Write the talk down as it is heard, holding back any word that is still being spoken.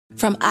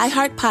From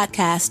iHeart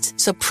Podcasts,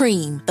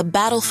 Supreme, The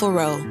Battle for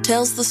Roe,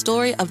 tells the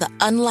story of the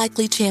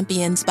unlikely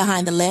champions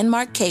behind the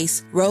landmark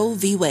case Roe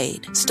v.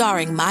 Wade.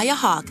 Starring Maya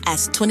Hawke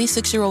as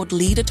 26-year-old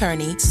lead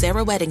attorney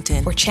Sarah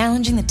Weddington. We're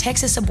challenging the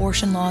Texas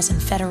abortion laws in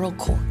federal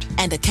court.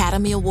 And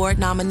Academy Award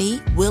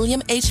nominee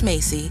William H.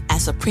 Macy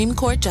as Supreme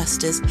Court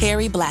Justice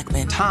Harry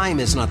Blackmun. Time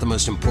is not the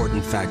most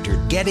important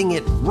factor. Getting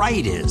it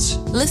right is.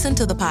 Listen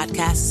to the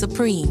podcast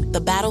Supreme,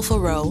 The Battle for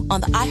Roe on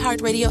the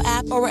iHeartRadio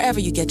app or wherever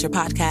you get your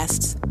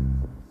podcasts.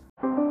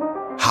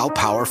 How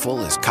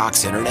powerful is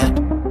Cox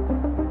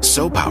Internet?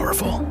 So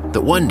powerful that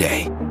one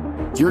day,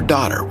 your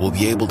daughter will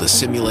be able to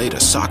simulate a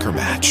soccer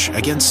match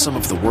against some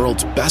of the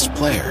world's best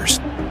players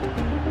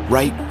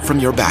right from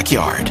your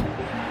backyard.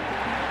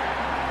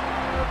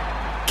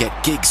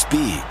 Get gig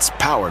speeds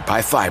powered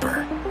by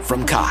fiber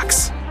from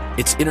Cox.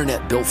 It's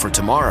internet built for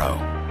tomorrow,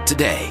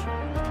 today.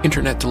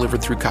 Internet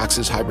delivered through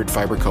Cox's hybrid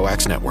fiber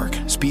coax network.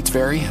 Speeds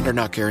vary and are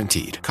not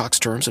guaranteed. Cox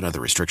terms and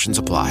other restrictions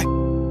apply.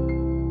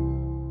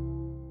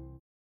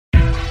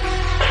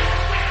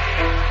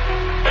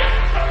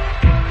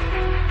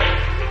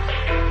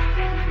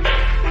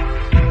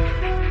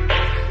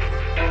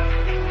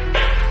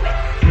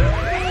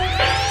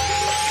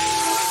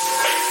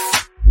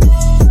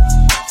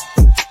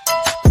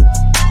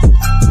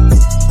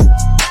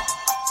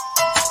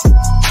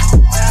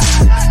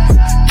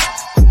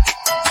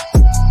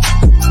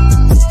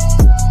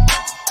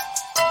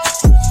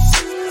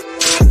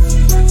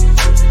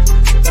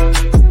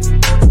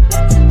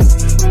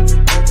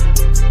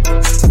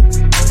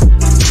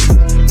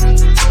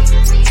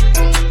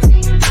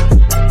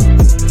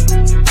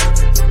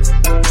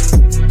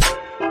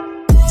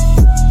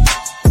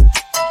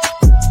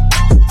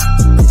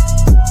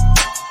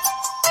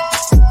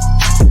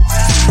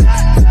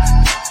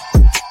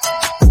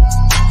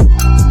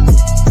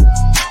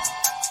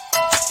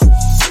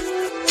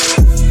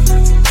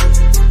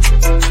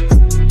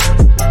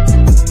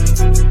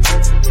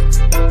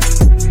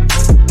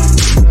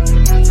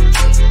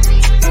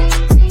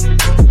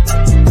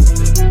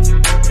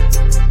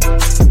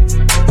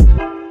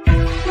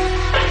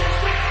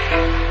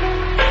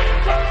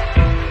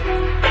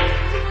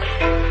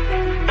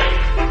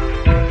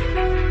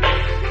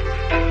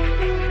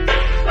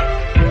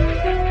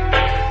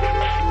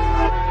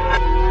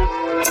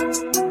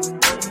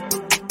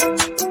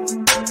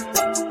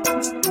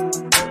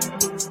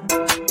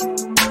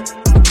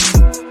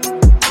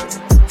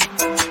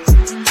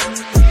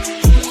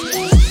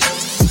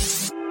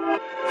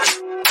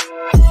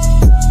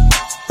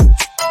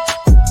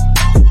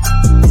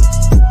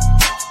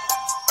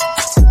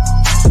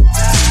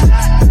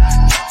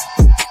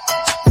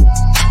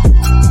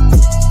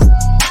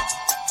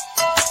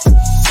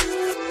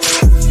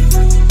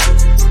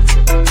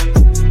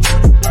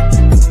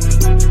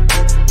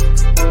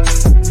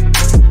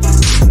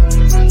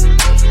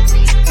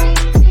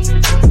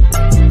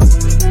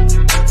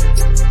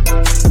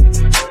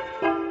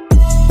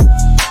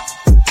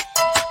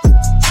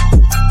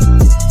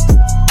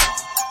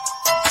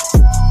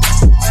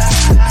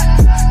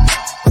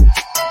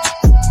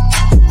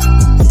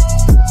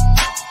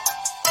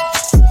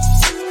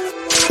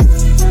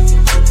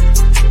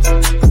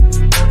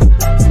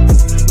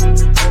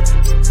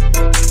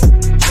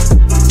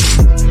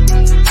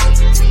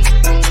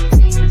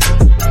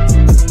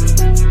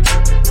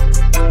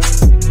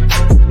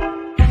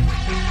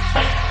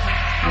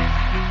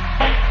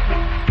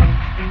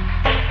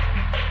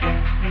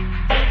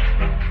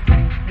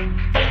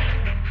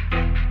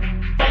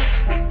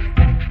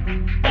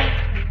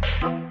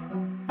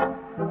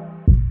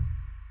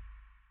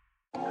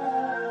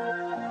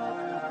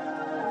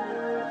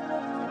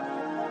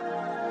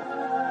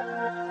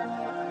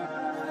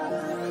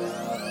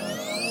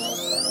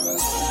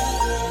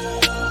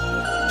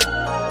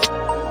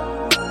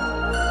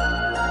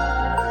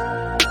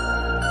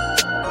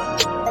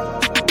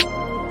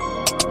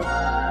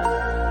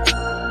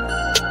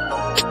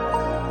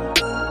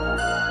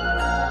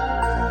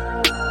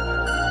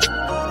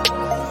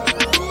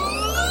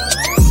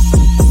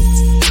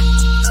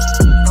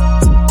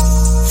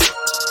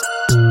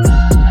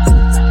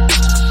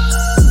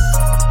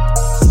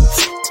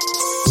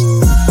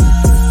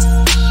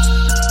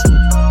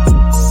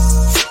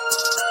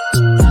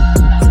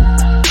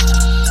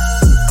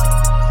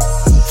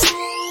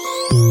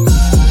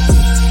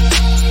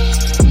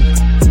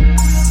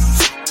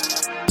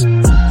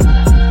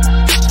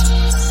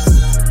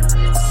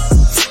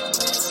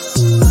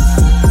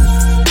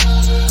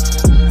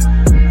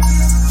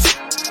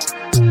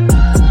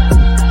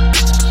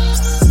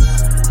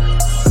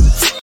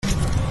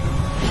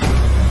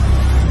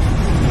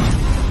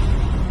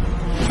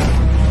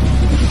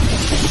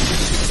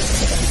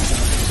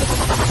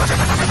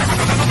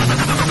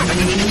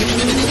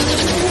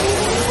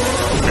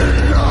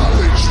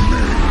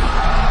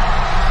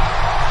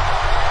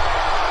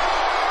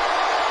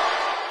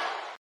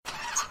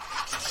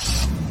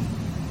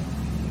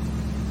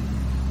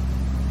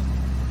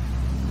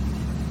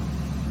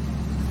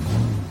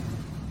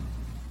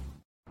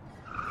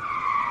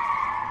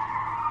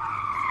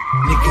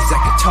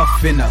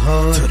 tough in the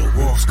hood, till the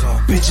wolves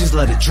come. Bitches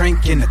let a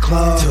drink in the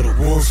club, till the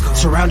wolves come.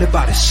 Surrounded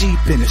by the sheep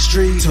in the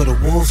street, till the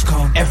wolves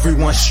come.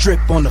 Everyone strip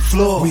on the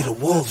floor, we the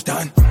wolves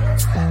done.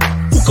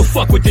 Who could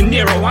fuck with De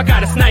Niro? I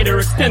got a Snyder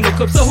extender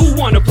clip, so who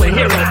wanna play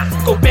hero?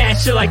 Go bad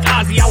shit like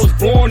Ozzy, I was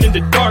born in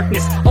the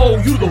darkness. Oh,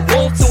 you the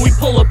wolf till we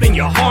pull up and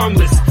you're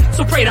harmless.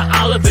 So pray to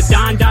Allah, the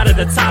Don Dada,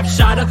 the top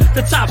shotter,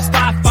 the top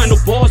spot, final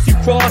boss you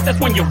cross, that's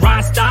when your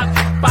ride stop.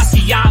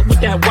 Basquiat with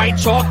that white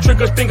chalk,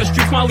 triggers, finger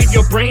streaks, might leave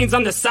your brains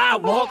on the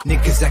sidewalk.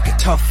 Niggas acting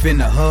tough in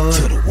the hood,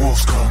 till the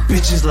wolves come.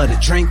 Bitches let a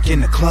drink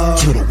in the club,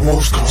 till the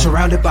wolves come.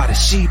 Surrounded by the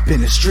sheep in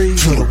the street,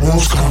 till the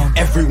wolves come.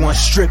 Everyone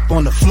strip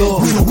on the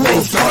floor, we the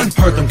wolves done.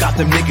 Heard them got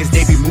them niggas,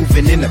 they be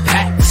moving in the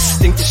packs.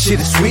 Think the shit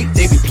is sweet,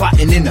 they be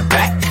plotting in the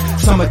back.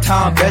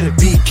 Summertime, better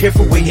be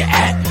careful where you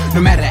at.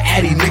 No matter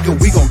addy, nigga,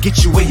 we gon'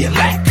 get you where you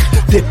lack.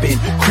 Dipping,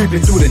 creeping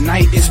through the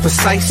night is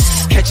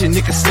precise. Catch a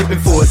nigga slipping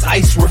for his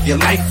ice, worth your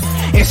life.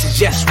 Answers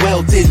yes,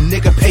 well, did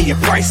nigga pay your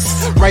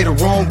price? Right or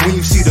wrong, when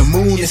you see the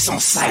moon, it's on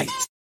sight.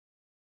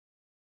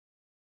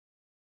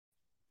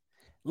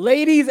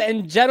 Ladies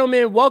and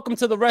gentlemen, welcome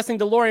to the Wrestling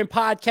DeLorean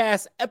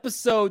Podcast,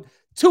 episode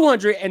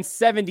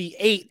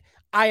 278.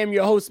 I am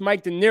your host,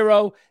 Mike De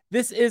Niro.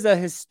 This is a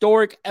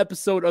historic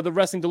episode of the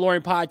Wrestling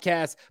DeLorean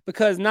Podcast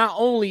because not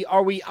only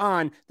are we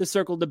on the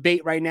Circle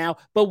Debate right now,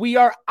 but we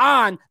are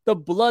on the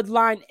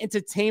Bloodline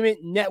Entertainment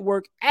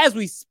Network as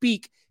we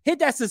speak. Hit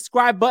that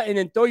subscribe button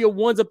and throw your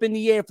ones up in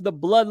the air for the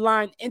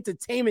Bloodline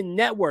Entertainment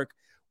Network.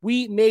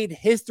 We made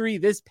history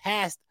this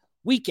past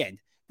weekend.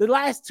 The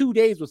last 2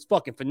 days was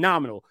fucking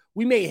phenomenal.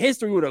 We made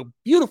history with a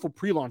beautiful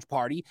pre-launch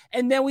party,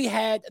 and then we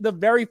had the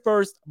very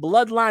first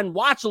Bloodline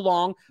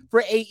watch-along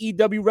for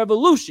AEW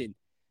Revolution.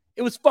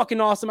 It was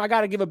fucking awesome. I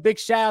got to give a big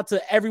shout-out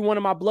to every one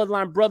of my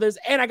Bloodline brothers,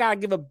 and I got to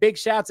give a big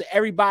shout-out to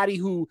everybody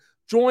who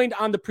joined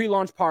on the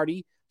pre-launch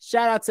party.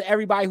 Shout-out to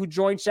everybody who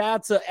joined.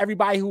 Shout-out to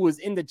everybody who was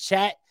in the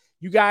chat.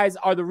 You guys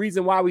are the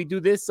reason why we do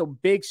this, so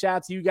big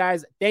shout-out to you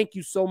guys. Thank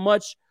you so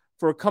much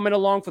for coming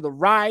along for the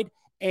ride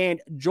and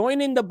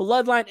joining the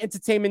Bloodline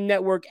Entertainment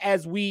Network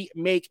as we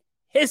make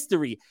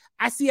history.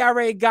 I see I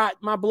already got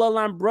my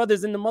Bloodline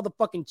brothers in the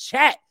motherfucking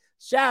chat.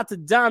 Shout out to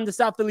Dom, the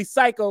South Philly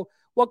Psycho.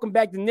 Welcome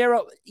back to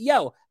Nero.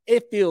 Yo,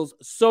 it feels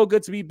so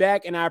good to be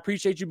back, and I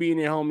appreciate you being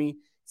here, homie.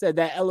 Said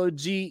that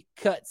LOG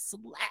cut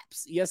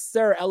slaps. Yes,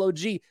 sir, LOG.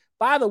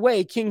 By the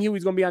way, King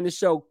Huey's going to be on this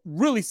show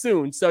really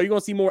soon, so you're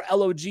going to see more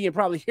LOG and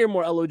probably hear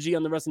more LOG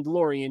on the Wrestling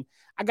DeLorean.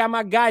 I got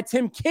my guy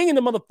Tim King in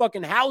the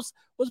motherfucking house.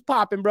 What's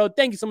popping, bro?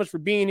 Thank you so much for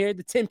being here.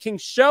 The Tim King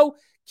Show.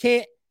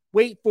 Can't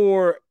wait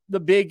for the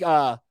big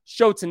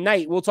show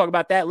tonight. We'll talk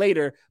about that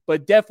later,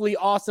 but definitely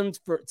awesome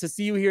to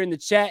see you here in the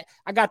chat.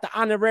 I got the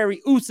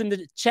honorary Oos in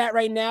the chat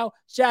right now.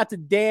 Shout out to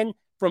Dan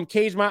from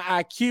Cage My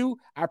IQ.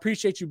 I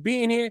appreciate you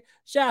being here.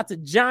 Shout out to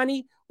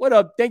Johnny. What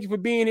up? Thank you for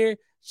being here.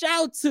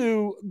 Shout out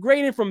to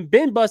Graydon from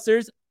Bin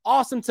Busters.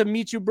 Awesome to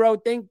meet you, bro.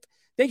 Thank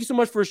you so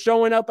much for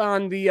showing up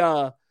on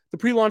the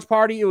pre-launch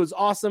party. It was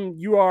awesome.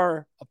 You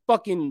are a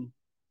fucking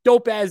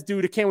dope-ass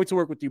dude. I can't wait to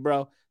work with you,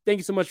 bro. Thank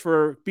you so much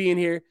for being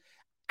here.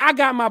 I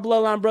got my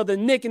Bloodline brother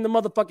Nick in the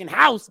motherfucking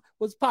house.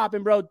 What's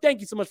popping, bro? Thank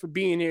you so much for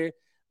being here.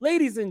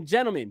 Ladies and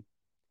gentlemen,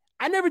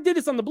 I never did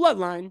this on the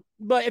Bloodline,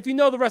 but if you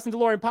know the Wrestling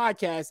DeLorean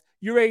Podcast,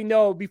 you already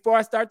know before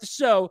I start the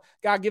show,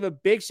 got to give a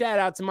big shout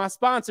out to my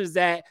sponsors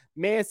at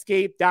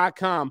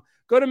manscaped.com.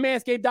 Go to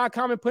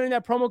manscaped.com and put in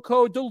that promo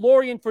code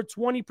DeLorean for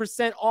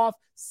 20% off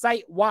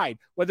site-wide,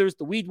 whether it's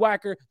the Weed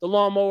Whacker, the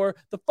Lawnmower,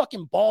 the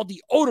fucking ball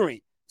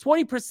deodorant.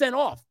 20%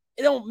 off.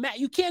 It don't matter.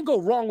 You can't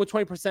go wrong with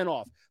 20%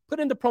 off. Put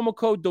in the promo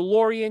code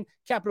DeLorean,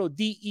 capital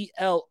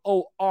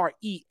DELOREAN.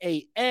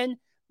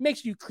 Make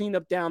sure you clean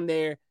up down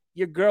there.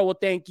 Your girl will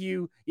thank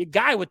you. Your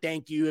guy will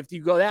thank you if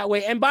you go that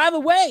way. And by the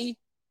way,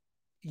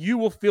 you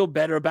will feel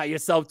better about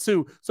yourself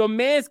too. So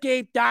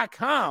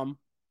manscaped.com,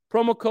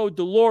 promo code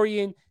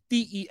DeLorean,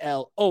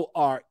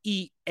 DELOREAN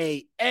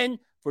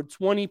for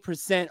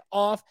 20%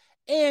 off.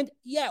 And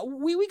yeah,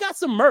 we got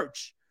some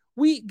merch.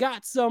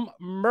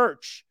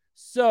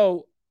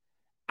 So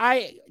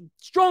I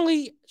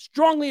strongly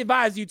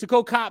advise you to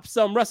go cop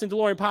some Wrestling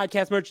DeLorean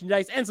Podcast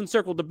merchandise and some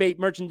Circle Debate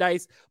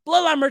merchandise.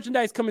 Bloodline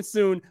merchandise coming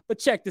soon, but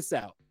check this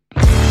out.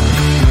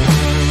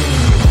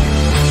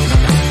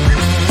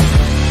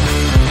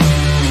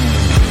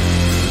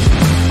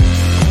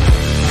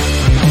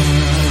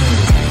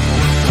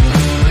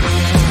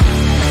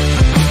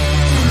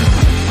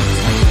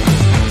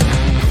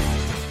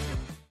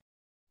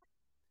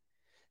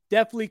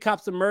 Definitely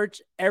cop some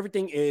merch.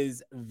 Everything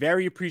is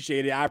very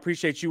appreciated. I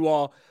appreciate you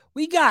all.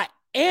 We got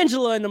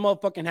Angela in the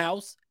motherfucking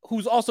house,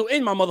 who's also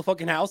in my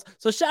motherfucking house.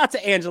 So shout out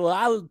to Angela.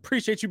 I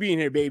appreciate you being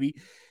here, baby.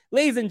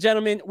 Ladies and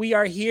gentlemen, we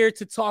are here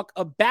to talk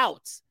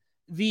about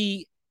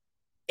the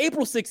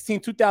April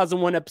 16,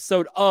 2001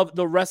 episode of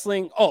the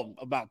Wrestling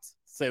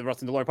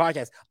DeLorean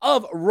Podcast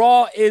of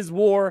Raw is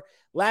War.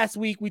 Last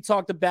week, we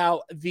talked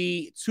about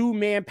the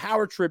two-man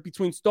power trip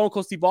between Stone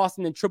Cold Steve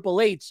Austin and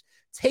Triple H,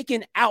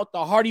 taking out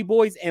the Hardy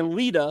Boys and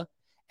Lita.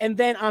 And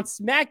then on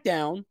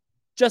SmackDown,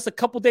 just a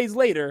couple days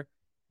later,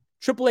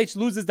 Triple H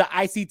loses the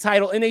IC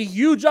title in a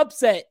huge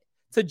upset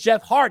to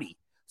Jeff Hardy.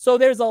 So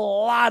there's a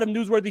lot of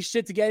newsworthy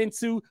shit to get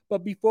into.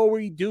 But before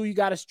we do, you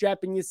got to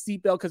strap in your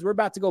seatbelt because we're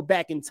about to go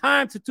back in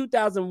time to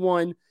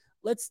 2001.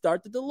 Let's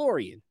start the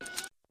DeLorean.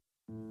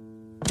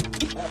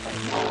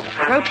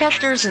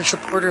 Protesters and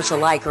supporters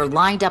alike are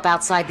lined up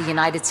outside the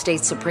United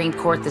States Supreme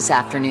Court this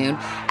afternoon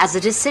as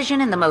a decision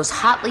in the most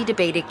hotly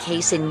debated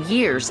case in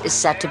years is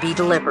set to be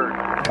delivered.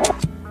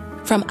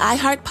 From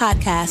iHeart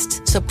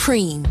Podcasts,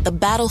 Supreme, The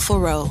Battle for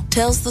Roe,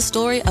 tells the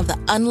story of the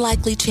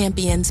unlikely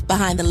champions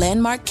behind the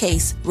landmark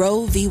case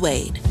Roe v.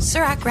 Wade.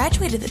 Sir, I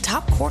graduated the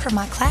top quarter of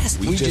my class.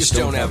 We just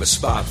don't have a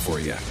spot for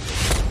you.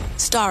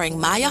 Starring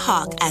Maya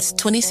Hawke as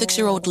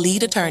 26-year-old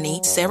lead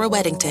attorney Sarah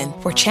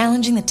Weddington. We're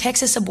challenging the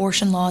Texas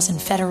abortion laws in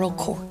federal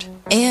court.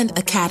 And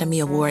Academy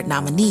Award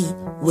nominee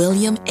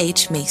William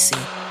H. Macy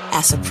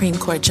as Supreme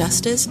Court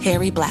Justice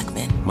Harry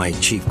Blackmun. My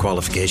chief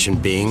qualification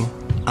being,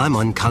 I'm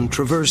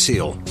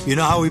uncontroversial. You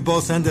know how we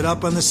both ended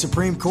up on the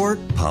Supreme Court?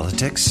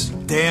 Politics?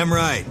 Damn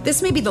right.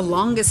 This may be the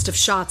longest of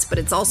shots, but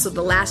it's also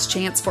the last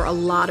chance for a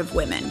lot of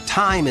women.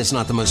 Time is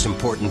not the most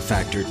important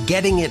factor.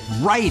 Getting it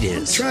right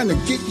is. I'm trying to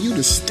get you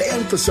to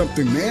stand for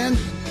something, man.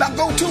 Now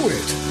go to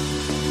it.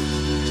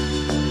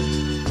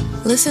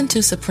 Listen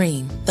to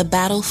Supreme, The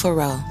Battle for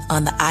Roe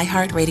on the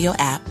iHeartRadio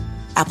app,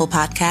 Apple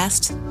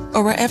Podcasts,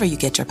 or wherever you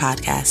get your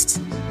podcasts.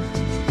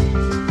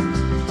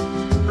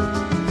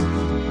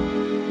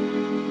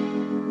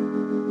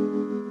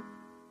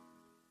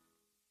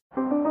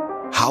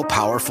 How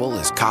powerful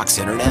is Cox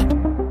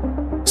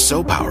Internet?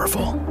 So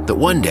powerful that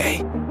one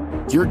day,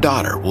 your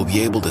daughter will be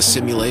able to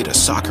simulate a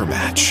soccer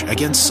match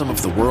against some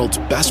of the world's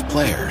best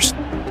players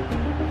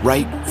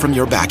right from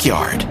your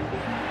backyard.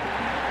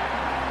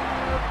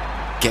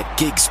 Get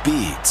gig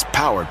speeds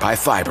powered by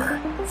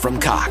fiber from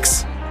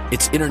Cox.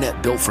 It's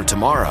internet built for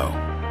tomorrow,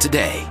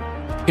 today.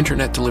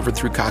 Internet delivered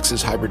through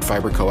Cox's hybrid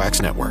fiber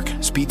coax network.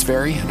 Speeds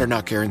vary and are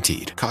not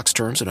guaranteed. Cox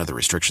terms and other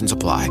restrictions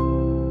apply.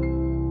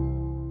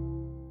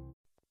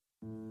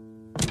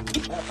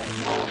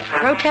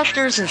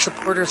 Protesters and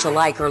supporters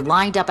alike are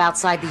lined up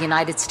outside the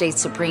United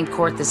States Supreme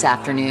Court this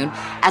afternoon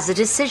as a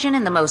decision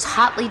in the most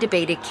hotly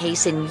debated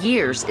case in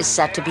years is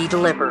set to be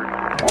delivered.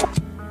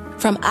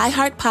 From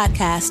iHeart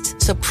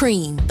Podcasts,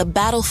 Supreme, The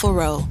Battle for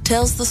Roe,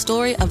 tells the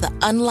story of the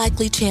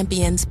unlikely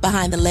champions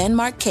behind the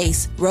landmark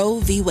case Roe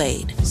v.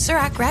 Wade. Sir,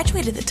 I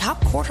graduated the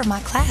top quarter of my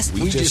class.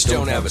 We just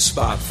don't have a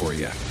spot for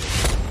you.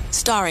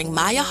 Starring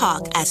Maya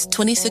Hawke as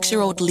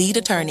 26-year-old lead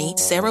attorney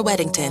Sarah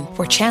Weddington.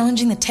 We're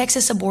challenging the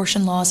Texas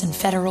abortion laws in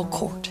federal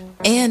court.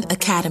 And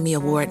Academy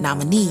Award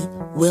nominee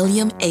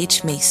William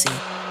H. Macy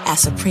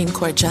as Supreme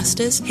Court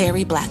Justice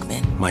Harry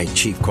Blackmun. My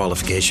chief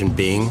qualification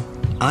being,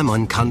 I'm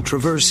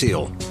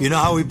uncontroversial. You know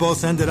how we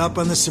both ended up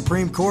on the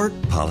Supreme Court?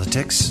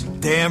 Politics?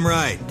 Damn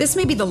right. This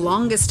may be the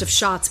longest of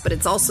shots, but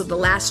it's also the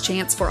last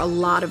chance for a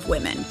lot of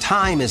women.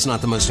 Time is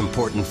not the most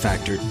important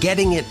factor.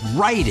 Getting it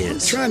right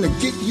is. I'm trying to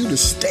get you to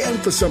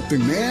stand for something,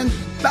 man.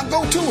 Now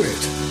go to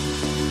it.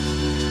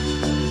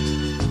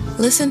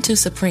 Listen to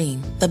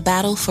Supreme, The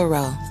Battle for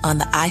Roe on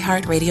the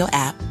iHeartRadio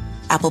app,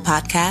 Apple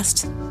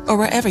Podcasts, or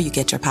wherever you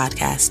get your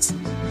podcasts.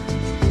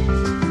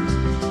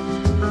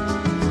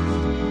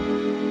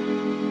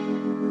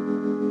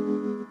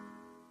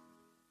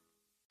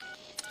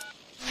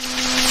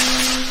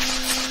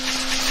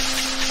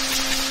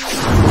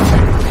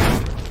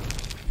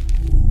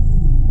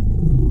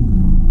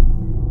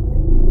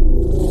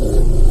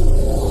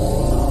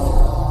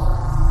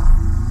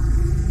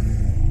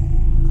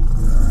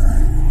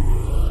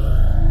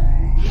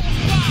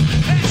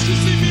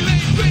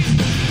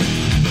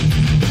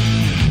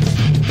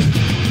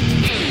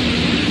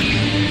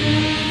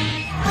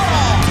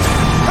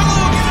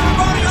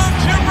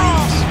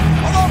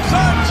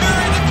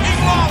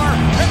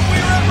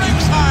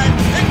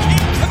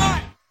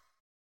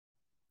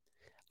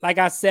 Like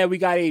I said, we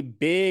got a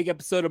big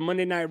episode of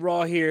Monday Night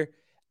Raw here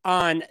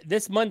on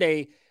this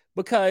Monday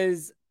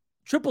because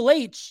Triple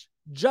H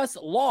just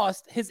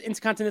lost his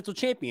Intercontinental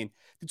Champion.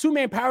 The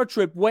two-man power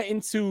trip went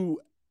into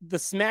the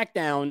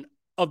SmackDown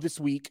of this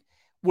week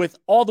with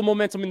all the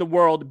momentum in the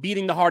world,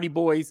 beating the Hardy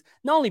Boys,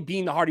 not only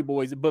beating the Hardy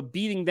Boys, but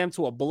beating them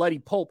to a bloody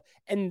pulp.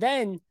 And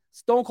then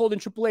Stone Cold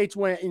and Triple H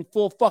went in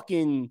full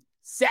fucking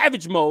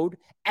savage mode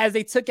as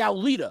they took out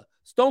Lita.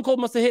 Stone Cold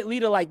must have hit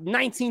Lita like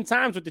 19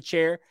 times with the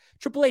chair.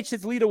 Triple H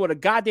hits Lita with a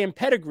goddamn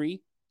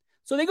pedigree.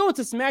 So they go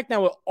into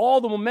SmackDown with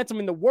all the momentum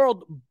in the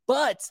world.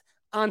 But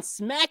on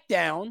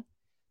SmackDown,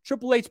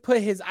 Triple H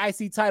put his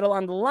IC title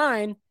on the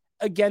line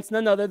against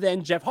none other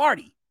than Jeff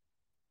Hardy.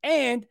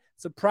 And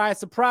surprise,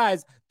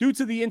 surprise, due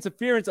to the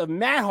interference of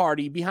Matt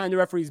Hardy behind the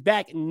referee's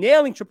back,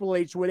 nailing Triple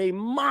H with a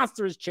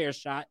monstrous chair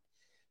shot,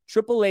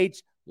 Triple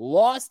H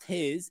lost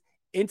his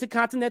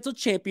Intercontinental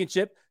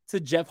Championship to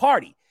Jeff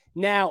Hardy.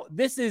 Now,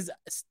 this is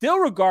still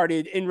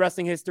regarded in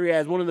wrestling history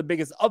as one of the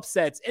biggest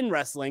upsets in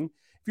wrestling.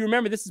 If you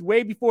remember, this is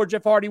way before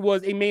Jeff Hardy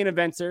was a main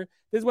eventer.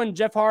 This is when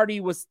Jeff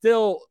Hardy was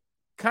still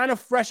kind of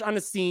fresh on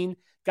the scene,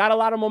 got a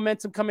lot of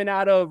momentum coming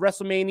out of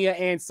WrestleMania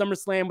and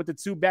SummerSlam with the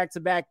two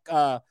back-to-back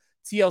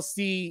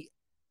TLC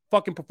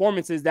fucking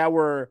performances that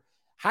were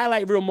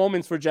highlight real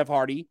moments for Jeff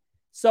Hardy.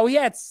 So he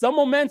had some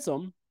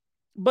momentum,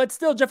 but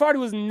still, Jeff Hardy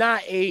was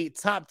not a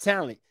top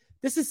talent.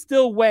 This is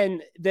still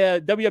when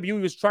the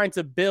WWE was trying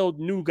to build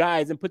new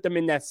guys and put them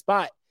in that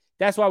spot.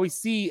 That's why we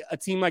see a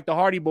team like the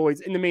Hardy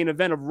Boys in the main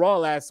event of Raw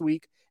last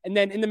week, and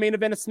then in the main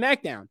event of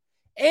SmackDown.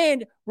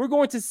 And we're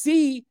going to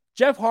see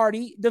Jeff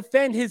Hardy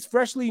defend his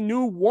freshly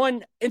new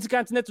one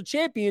Intercontinental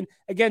Champion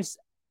against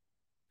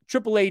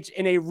Triple H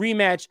in a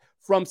rematch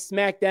from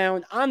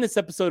SmackDown on this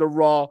episode of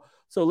Raw.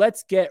 So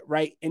let's get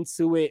right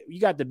into it. You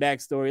got the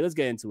backstory. Let's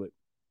get into it.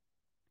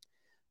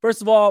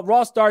 First of all,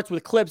 Raw starts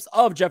with clips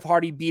of Jeff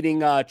Hardy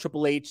beating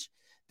Triple H.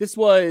 This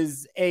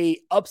was a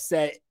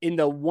upset in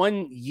the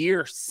 1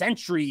 year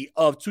century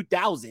of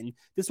 2000.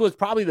 This was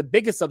probably the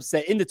biggest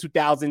upset in the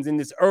 2000s in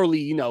this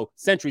early,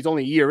 century. It's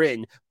only a year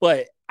in,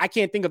 but I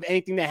can't think of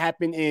anything that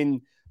happened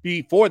in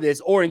before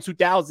this or in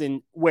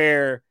 2000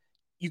 where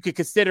you could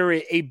consider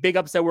it a big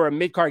upset where a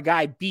mid-card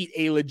guy beat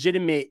a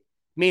legitimate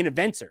main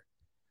eventer.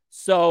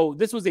 So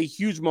this was a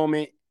huge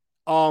moment.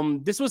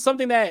 This was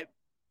something that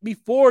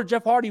before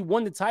Jeff Hardy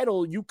won the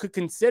title, you could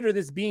consider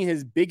this being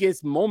his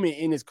biggest moment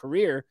in his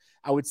career,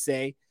 I would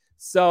say.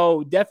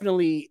 So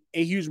definitely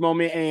a huge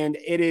moment, and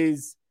it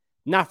is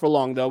not for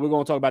long, though. We're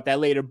going to talk about that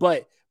later.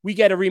 But we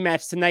get a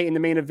rematch tonight in the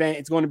main event.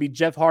 It's going to be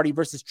Jeff Hardy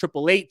versus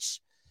Triple H.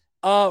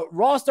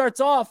 Raw starts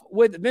off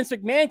with Vince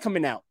McMahon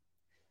coming out.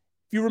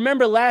 If you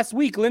remember last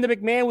week, Linda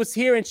McMahon was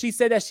here and she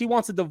said that she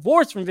wants a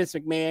divorce from Vince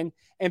McMahon.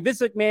 And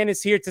Vince McMahon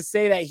is here to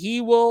say that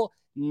he will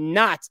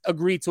not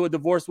agree to a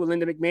divorce with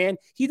Linda McMahon.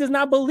 He does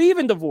not believe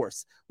in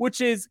divorce,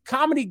 which is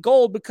comedy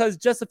gold because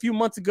just a few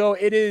months ago,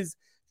 it is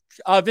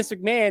Vince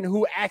McMahon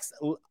who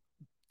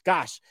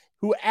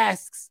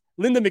asks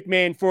Linda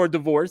McMahon for a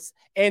divorce.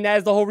 And that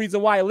is the whole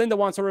reason why Linda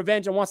wants her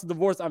revenge and wants a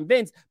divorce on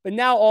Vince. But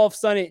now all of a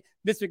sudden,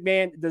 Vince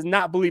McMahon does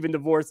not believe in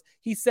divorce.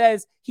 He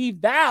says he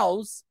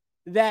vows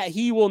that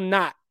he will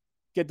not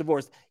get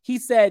divorced. He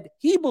said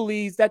he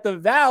believes that the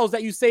vows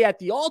that you say at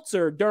the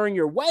altar during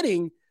your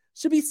wedding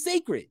should be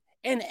sacred.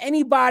 And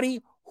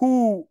anybody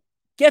who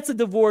gets a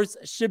divorce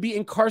should be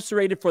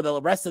incarcerated for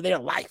the rest of their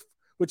life,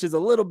 which is a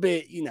little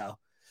bit,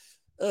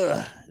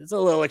 it's a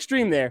little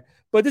extreme there.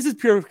 But this is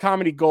pure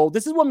comedy gold.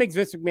 This is what makes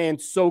Vince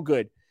McMahon so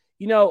good.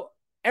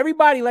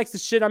 Everybody likes to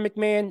shit on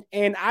McMahon,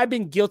 and I've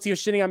been guilty of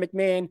shitting on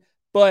McMahon,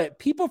 but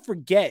people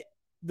forget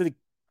the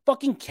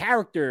fucking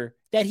character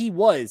that he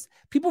was.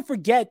 People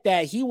forget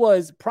that he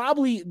was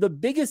probably the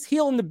biggest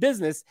heel in the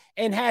business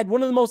and had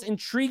one of the most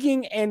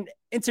intriguing and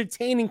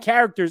entertaining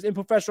characters in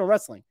professional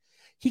wrestling.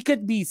 He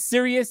could be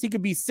serious, he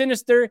could be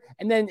sinister,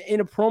 and then in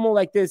a promo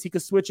like this, he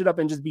could switch it up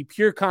and just be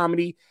pure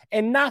comedy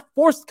and not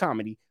forced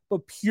comedy,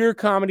 but pure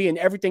comedy, and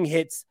everything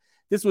hits.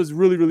 This was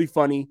really, really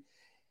funny.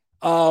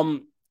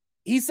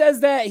 He says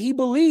that he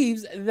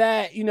believes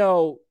that,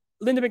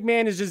 Linda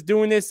McMahon is just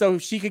doing this so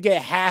she could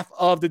get half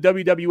of the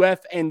WWF,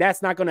 and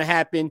that's not going to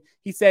happen.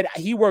 He said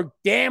he worked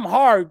damn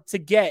hard to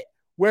get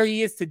where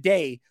he is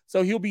today,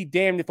 so he'll be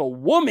damned if a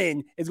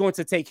woman is going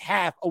to take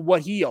half of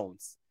what he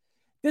owns.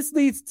 This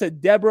leads to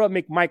Deborah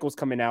McMichaels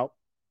coming out.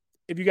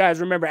 If you guys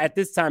remember, at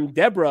this time,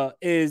 Deborah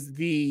is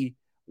the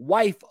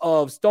wife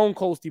of Stone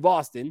Cold Steve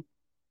Austin.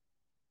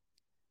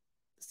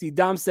 See,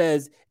 Dom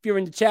says, if you're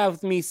in the chat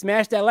with me,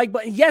 smash that like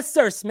button. Yes,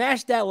 sir,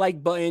 smash that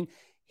like button.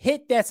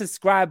 Hit that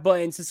subscribe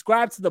button.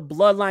 Subscribe to the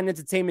Bloodline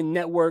Entertainment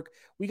Network.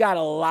 We got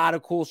a lot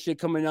of cool shit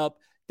coming up.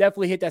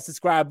 Definitely hit that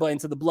subscribe button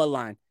to the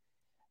Bloodline.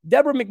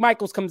 Deborah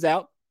McMichaels comes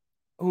out,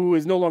 who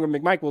is no longer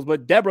McMichaels,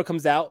 but Deborah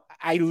comes out.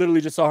 I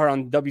literally just saw her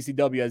on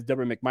WCW as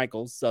Deborah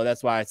McMichaels, so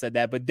that's why I said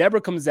that. But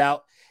Deborah comes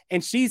out,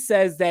 and she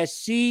says that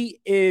she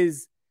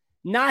is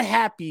not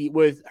happy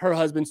with her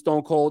husband,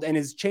 Stone Cold, and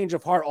his change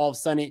of heart all of a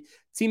sudden,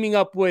 teaming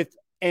up with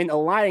and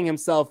aligning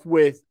himself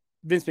with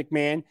Vince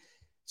McMahon.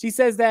 She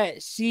says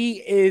that she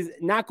is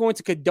not going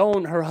to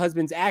condone her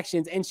husband's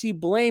actions, and she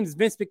blames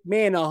Vince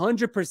McMahon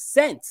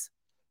 100%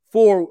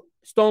 for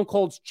Stone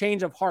Cold's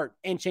change of heart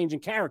and change in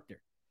character.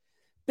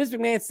 Vince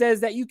McMahon says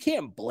that you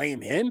can't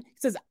blame him. He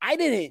says, I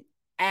didn't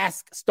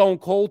ask Stone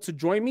Cold to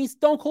join me.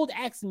 Stone Cold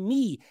asked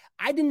me.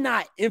 I did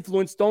not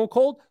influence Stone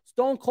Cold.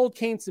 Stone Cold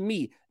came to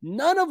me.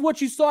 None of what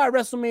you saw at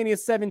WrestleMania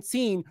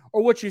 17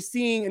 or what you're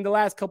seeing in the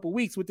last couple of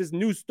weeks with this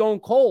new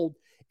Stone Cold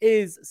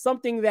is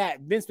something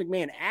that Vince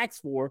McMahon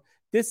asked for.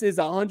 This is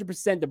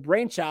 100% the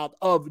brainchild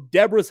of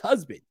Deborah's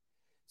husband.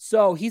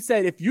 So he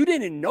said, if you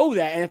didn't know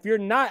that, and if you're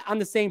not on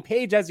the same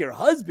page as your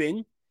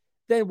husband,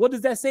 then what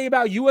does that say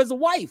about you as a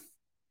wife?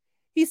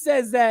 He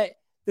says that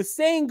the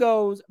saying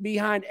goes,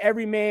 behind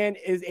every man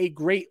is a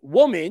great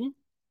woman,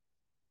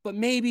 but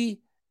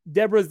maybe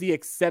Deborah's the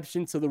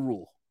exception to the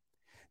rule.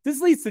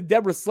 This leads to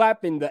Deborah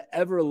slapping the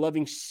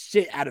ever-loving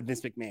shit out of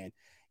Vince McMahon.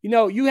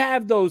 You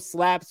have those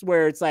slaps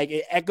where it's like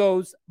it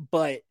echoes,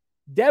 but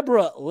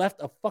Deborah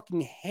left a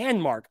fucking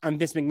hand mark on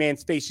Vince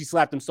McMahon's face. She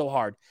slapped him so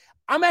hard.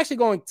 I'm actually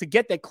going to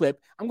get that clip.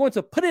 I'm going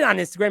to put it on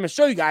Instagram and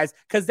show you guys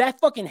because that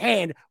fucking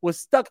hand was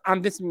stuck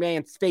on Vince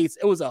McMahon's face.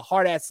 It was a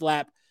hard-ass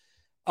slap.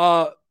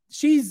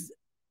 She's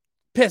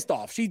pissed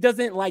off. She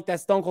doesn't like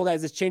that Stone Cold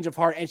has this change of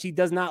heart, and she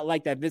does not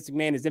like that Vince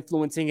McMahon is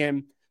influencing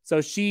him.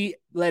 So she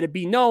let it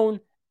be known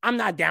I'm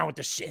not down with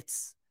the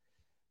shits.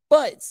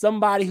 But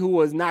somebody who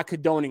was not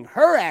condoning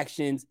her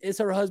actions is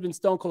her husband,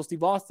 Stone Cold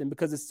Steve Austin,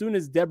 because as soon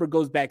as Deborah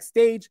goes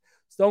backstage,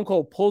 Stone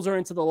Cold pulls her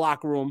into the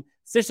locker room,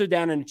 sits her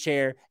down in a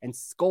chair, and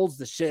scolds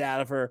the shit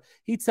out of her.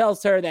 He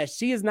tells her that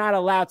she is not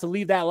allowed to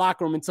leave that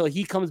locker room until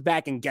he comes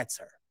back and gets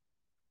her.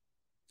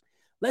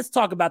 Let's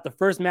talk about the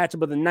first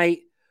matchup of the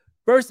night.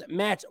 First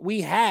match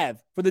we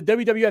have for the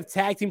WWF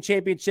Tag Team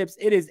Championships,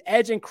 it is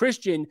Edge and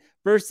Christian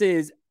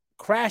versus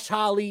Crash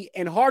Holly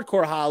and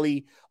Hardcore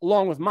Holly,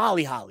 along with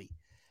Molly Holly.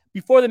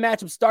 Before the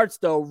matchup starts,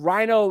 though,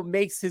 Rhino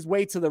makes his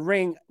way to the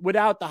ring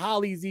without the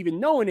Hollies even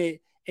knowing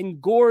it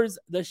and gores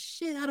the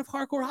shit out of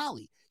Hardcore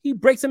Holly. He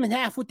breaks him in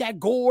half with that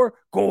gore.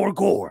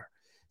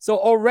 So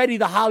already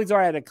the Hollies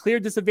are at a clear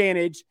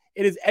disadvantage.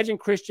 It is Edge and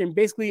Christian,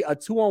 basically a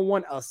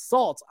 2-on-1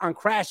 assault on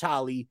Crash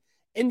Holly.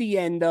 In the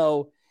end,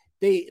 though,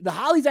 the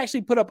Hollies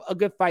actually put up a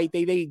good fight.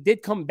 They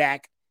did come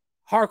back.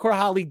 Hardcore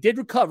Holly did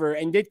recover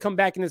and did come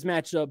back in this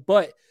matchup,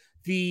 but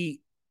the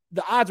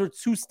odds were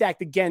too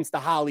stacked against the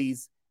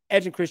Hollies.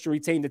 Edge and Christian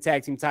retained the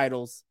tag team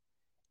titles.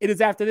 It is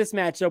after this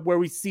matchup where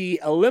we see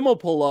a limo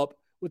pull up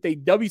with a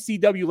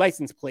WCW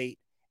license plate,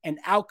 and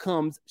out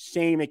comes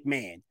Shane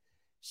McMahon.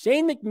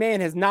 Shane McMahon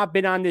has not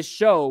been on this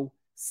show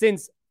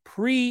since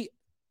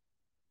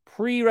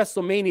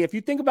pre-WrestleMania. If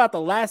you think about the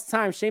last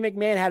time Shane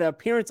McMahon had an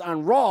appearance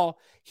on Raw,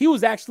 he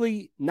was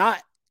actually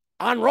not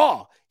on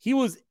Raw. He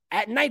was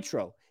at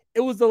Nitro.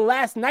 It was the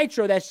last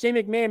Nitro that Shane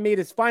McMahon made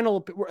his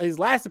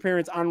last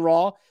appearance on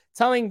Raw,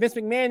 telling Vince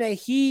McMahon that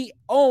he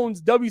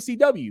owns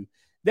WCW.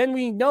 Then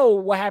we know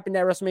what happened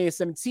at WrestleMania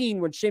 17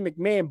 when Shane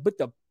McMahon put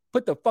the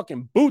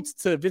fucking boots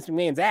to Vince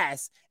McMahon's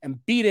ass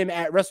and beat him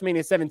at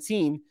WrestleMania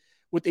 17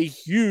 with a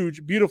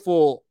huge,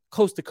 beautiful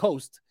coast to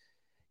coast.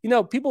 You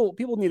know, people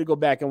need to go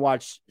back and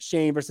watch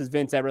Shane versus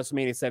Vince at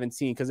WrestleMania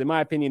 17 because, in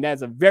my opinion,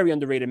 that's a very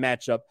underrated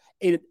matchup.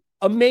 An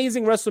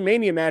amazing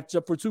WrestleMania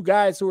matchup for two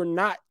guys who are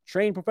not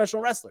trained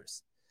professional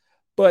wrestlers.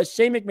 But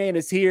Shane McMahon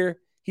is here.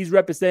 He's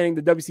representing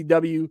the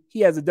WCW.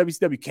 He has a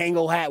WCW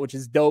Kangol hat, which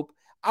is dope.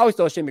 I always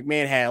thought Shane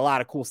McMahon had a lot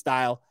of cool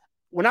style.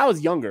 When I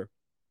was younger,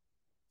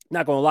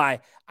 not going to lie,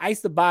 I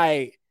used to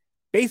buy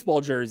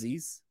baseball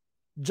jerseys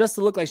just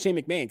to look like Shane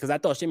McMahon because I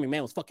thought Shane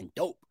McMahon was fucking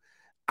dope.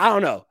 I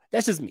don't know.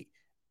 That's just me.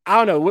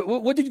 I don't know.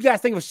 What did you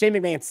guys think of Shane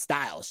McMahon's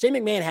style? Shane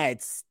McMahon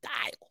had style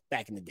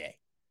back in the day.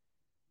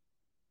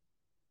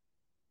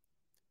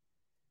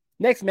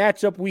 Next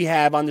matchup we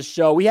have on the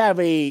show, we have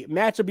a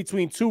matchup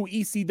between two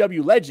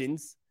ECW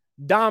legends.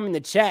 Dom in the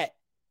chat,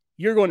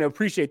 you're going to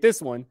appreciate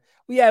this one.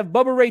 We have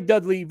Bubba Ray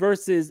Dudley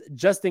versus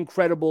Justin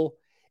Credible.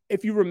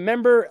 If you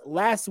remember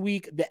last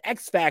week, the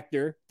X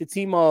Factor, the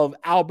team of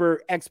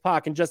Albert,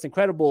 X-Pac, and Justin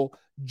Credible,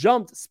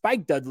 jumped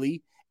Spike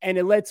Dudley, and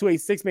it led to a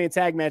six-man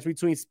tag match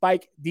between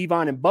Spike,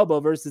 Devon, and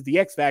Bubba versus the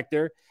X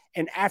Factor.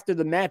 And after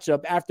the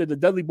matchup, after the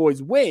Dudley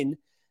Boys win,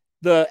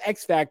 the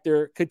X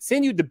Factor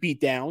continued the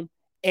beatdown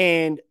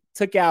and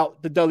took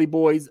out the Dudley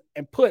Boys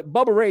and put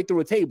Bubba Ray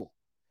through a table.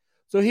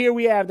 So here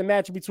we have the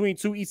match between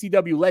two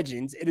ECW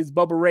legends. It is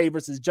Bubba Ray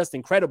versus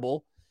Justin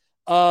Credible.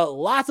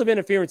 Lots of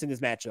interference in this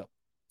matchup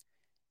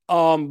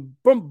from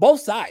both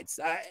sides.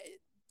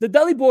 The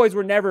Dudley Boys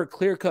were never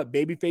clear-cut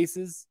baby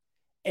faces,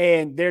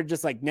 and they're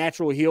just like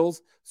natural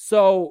heels.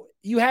 So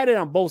you had it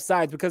on both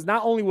sides because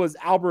not only was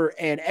Albert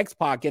and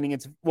X-Pac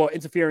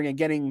interfering and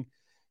getting,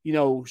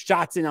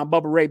 shots in on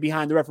Bubba Ray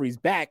behind the referee's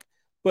back,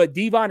 but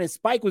Devon and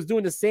Spike was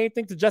doing the same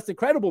thing to Justin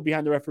Credible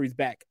behind the referee's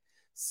back.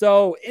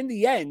 So in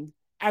the end,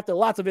 after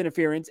lots of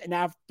interference and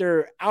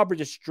after Albert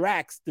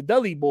distracts the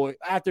Dudley boy,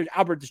 after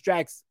Albert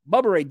distracts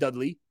Bubba Ray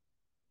Dudley,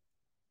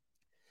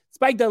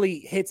 Spike Dudley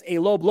hits a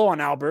low blow on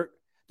Albert.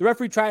 The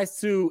referee tries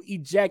to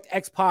eject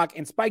X-Pac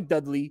and Spike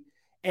Dudley,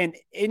 and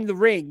in the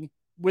ring,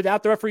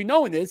 without the referee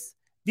knowing this,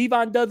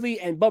 Devon Dudley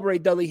and Bubba Ray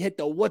Dudley hit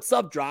the "What's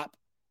Up" drop.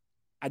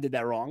 I did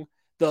that wrong.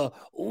 The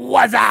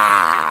 "What's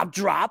Up"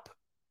 drop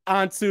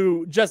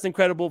onto Justin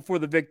Credible for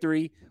the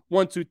victory.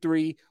 1, 2,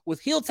 3. With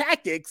heel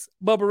tactics,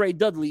 Bubba Ray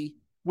Dudley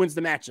wins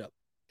the matchup.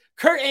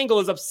 Kurt Angle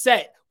is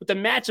upset with the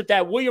matchup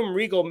that William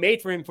Regal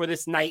made for him for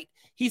this night.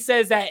 He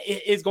says that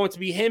it is going to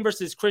be him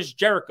versus Chris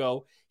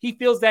Jericho. He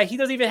feels that he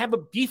doesn't even have a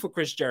beef with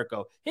Chris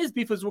Jericho. His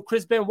beef is with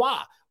Chris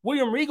Benoit.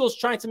 William Regal's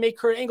trying to make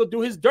Kurt Angle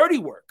do his dirty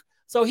work.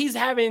 So he's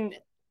having,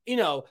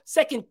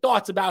 second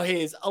thoughts about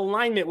his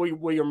alignment with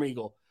William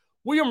Regal.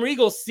 William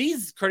Regal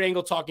sees Kurt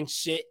Angle talking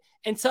shit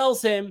and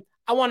tells him,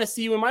 "I want to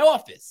see you in my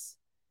office."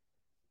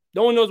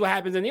 No one knows what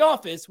happens in the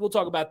office. We'll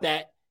talk about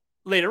that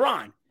later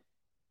on.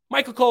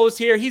 Michael Cole is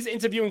here. He's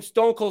interviewing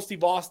Stone Cold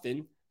Steve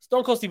Austin.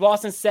 Stone Cold Steve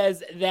Austin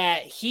says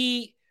that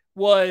he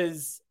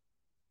was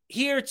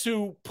here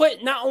to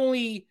put not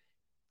only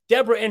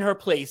Deborah in her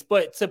place,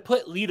 but to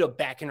put Lita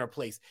back in her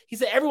place. He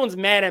said, everyone's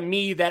mad at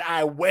me that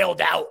I wailed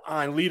out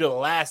on Lita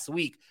last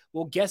week.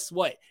 Well, guess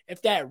what?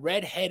 If that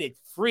redheaded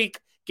freak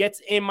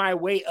gets in my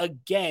way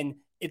again,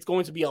 it's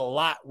going to be a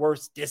lot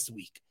worse this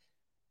week.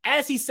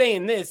 As he's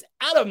saying this,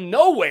 out of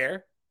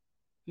nowhere,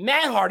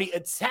 Matt Hardy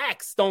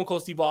attacks Stone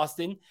Cold Steve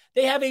Austin.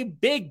 They have a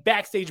big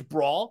backstage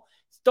brawl.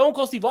 Stone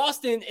Cold Steve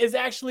Austin is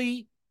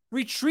actually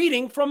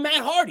retreating from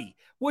Matt Hardy,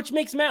 which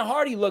makes Matt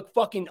Hardy look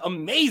fucking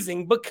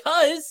amazing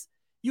because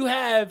you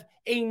have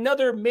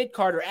another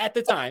mid-carder at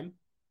the time.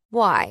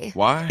 Why?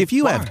 If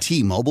you have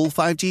T-Mobile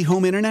 5G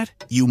home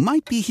internet, you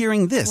might be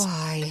hearing this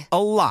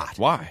a lot.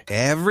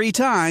 Every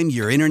time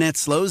your internet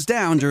slows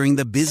down during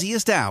the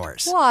busiest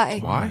hours.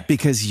 Why?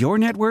 Because your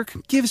network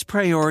gives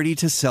priority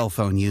to cell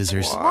phone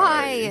users.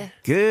 Why?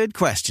 Good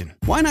question.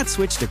 Why not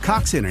switch to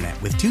Cox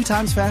Internet with 2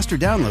 times faster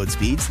download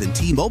speeds than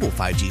T-Mobile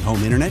 5G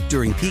home internet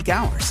during peak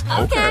hours?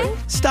 Okay.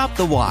 Stop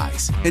the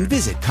whys and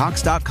visit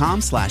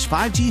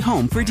cox.com/5G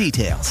home for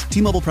details.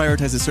 T-Mobile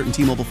prioritizes certain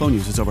T-Mobile phone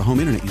users over home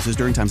internet users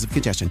during times of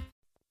congestion.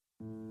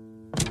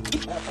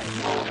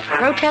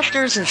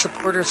 Protesters and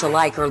supporters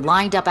alike are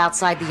lined up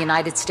outside the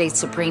United States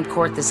Supreme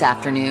Court this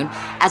afternoon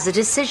as a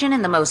decision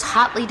in the most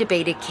hotly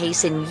debated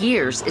case in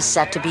years is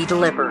set to be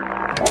delivered.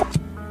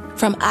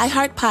 From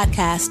iHeart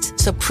Podcasts,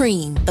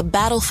 Supreme, The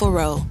Battle for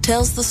Roe,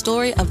 tells the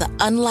story of the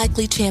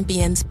unlikely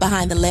champions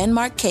behind the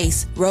landmark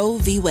case Roe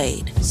v.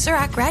 Wade. Sir,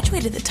 I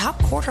graduated the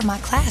top quarter of my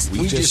class.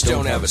 We just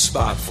don't have a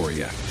spot for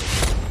you.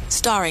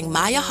 Starring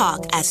Maya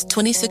Hawke as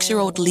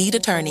 26-year-old lead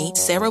attorney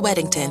Sarah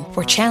Weddington.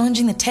 We're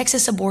challenging the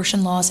Texas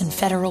abortion laws in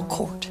federal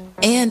court.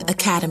 And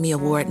Academy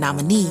Award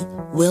nominee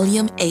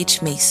William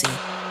H. Macy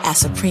as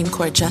Supreme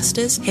Court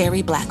Justice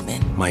Harry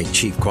Blackmun. My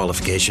chief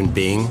qualification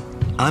being,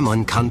 I'm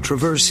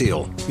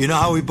uncontroversial. You know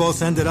how we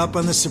both ended up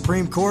on the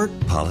Supreme Court?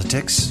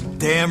 Politics?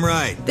 Damn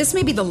right. This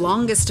may be the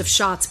longest of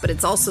shots, but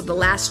it's also the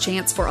last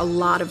chance for a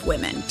lot of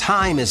women.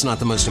 Time is not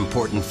the most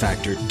important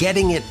factor.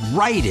 Getting it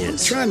right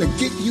is. I'm trying to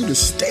get you to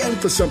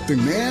stand for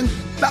something, man.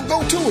 Now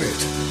go to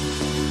it.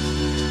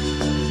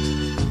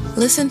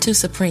 Listen to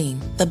Supreme,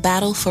 The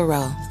Battle for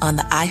Roe on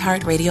the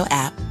iHeartRadio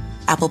app,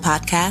 Apple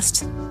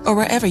Podcasts, or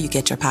wherever you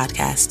get your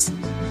podcasts.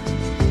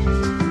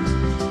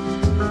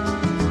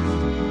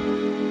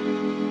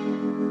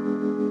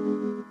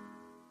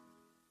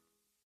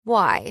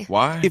 Why?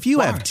 If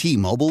you have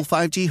T-Mobile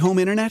 5G home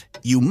internet,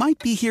 you might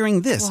be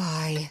hearing this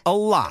a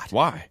lot.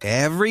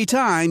 Every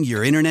time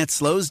your internet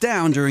slows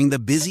down during the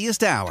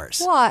busiest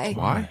hours.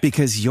 Why?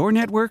 Because your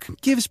network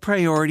gives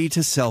priority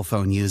to cell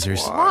phone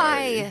users.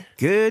 Why?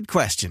 Good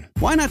question.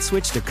 Why not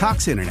switch to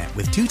Cox Internet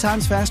with 2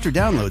 times faster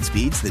download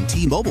speeds than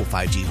T-Mobile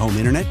 5G home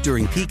internet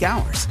during peak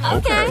hours?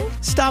 Okay.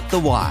 Stop the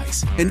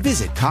whys and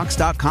visit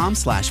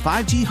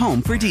cox.com/5G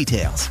home for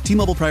details.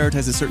 T-Mobile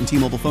prioritizes certain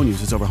T-Mobile phone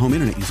users over home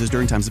internet users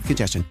during times of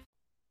congestion.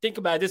 Think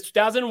about it. This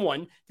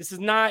 2001. This is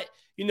not,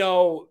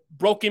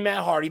 broken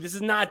Matt Hardy. This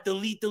is not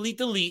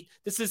delete.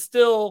 This is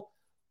still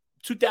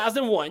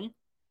 2001.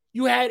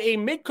 You had a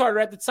mid-carder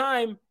at the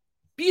time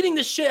beating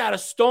the shit out of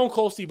Stone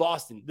Cold Steve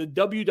Austin, the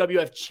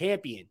WWF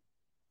champion.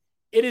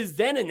 It is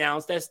then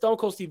announced that Stone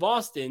Cold Steve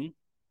Austin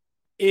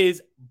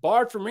is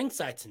barred from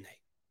ringside tonight.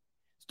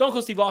 Stone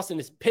Cold Steve Austin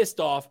is pissed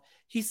off.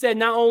 He said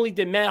not only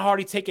did Matt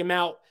Hardy take him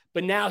out,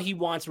 but now he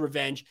wants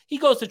revenge. He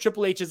goes to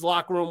Triple H's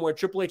locker room where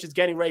Triple H is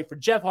getting ready for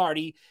Jeff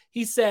Hardy.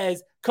 He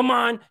says, come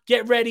on,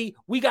 get ready.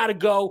 We got to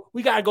go.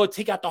 We got to go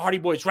take out the Hardy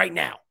Boys right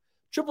now.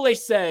 Triple H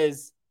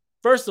says,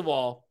 first of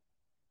all,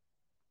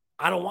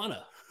 I don't want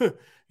to.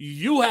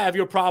 You have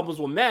your problems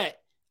with Matt.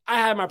 I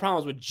have my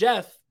problems with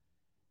Jeff.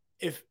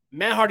 If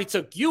Matt Hardy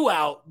took you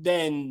out,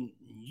 then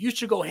you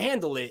should go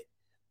handle it.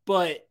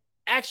 But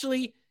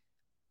actually,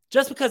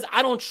 just because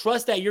I don't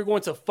trust that you're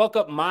going to fuck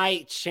up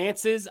my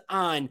chances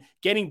on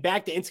getting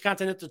back the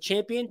Intercontinental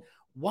Champion,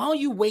 why don't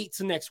you wait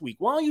till next week?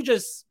 Why don't you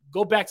just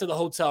go back to the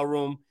hotel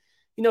room,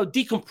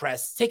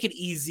 decompress, take it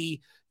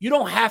easy. You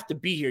don't have to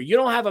be here. You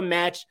don't have a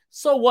match.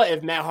 So what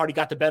if Matt Hardy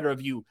got the better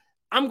of you?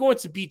 I'm going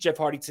to beat Jeff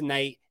Hardy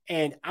tonight,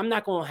 and I'm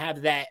not going to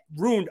have that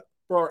ruined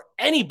for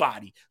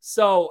anybody.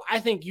 So I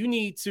think you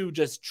need to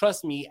just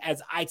trust me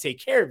as I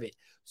take care of it.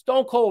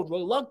 Stone Cold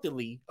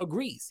reluctantly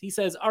agrees. He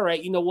says, all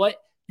right, you know what?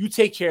 You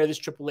take care of this,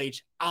 Triple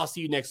H. I'll see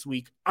you next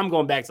week. I'm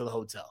going back to the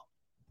hotel.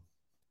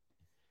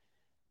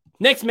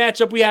 Next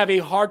matchup, we have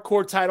a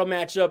hardcore title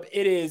matchup.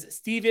 It is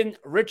Steven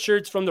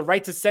Richards from the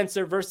Right to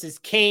Censor versus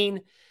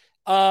Kane.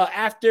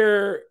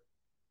 After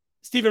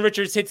Steven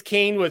Richards hits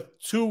Kane with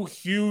 2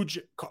 huge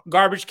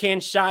garbage can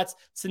shots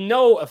to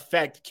no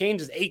effect, Kane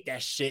just ate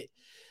that shit.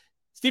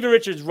 Steven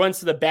Richards runs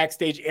to the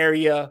backstage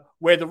area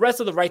where the rest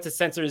of the Right to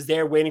Censor is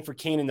there waiting for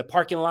Kane in the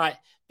parking lot.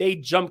 They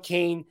jump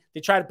Kane.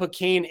 They try to put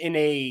Kane in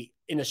a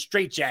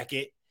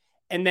straitjacket,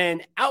 and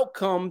then out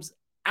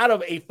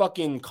of a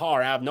fucking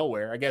car out of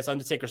nowhere. I guess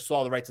Undertaker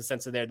saw the Right to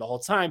Censor there the whole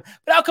time,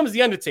 but out comes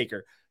the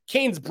Undertaker,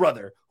 Kane's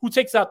brother, who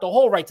takes out the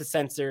whole Right to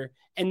Censor,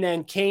 and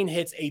then Kane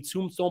hits a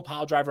tombstone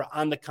piledriver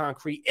on the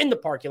concrete in the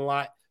parking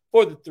lot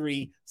for the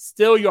 3.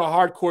 Still your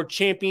hardcore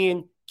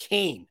champion,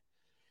 Kane.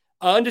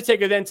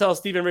 Undertaker then tells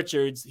Steven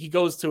Richards, he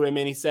goes to him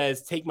and he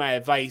says, take my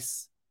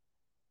advice.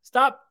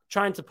 Stop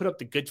trying to put up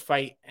the good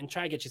fight and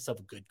try to get yourself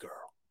a good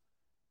girl.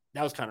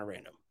 That was kind of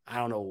random. I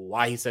don't know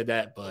why he said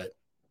that, but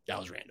that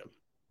was random.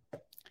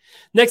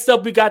 Next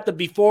up, we got the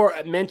before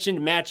mentioned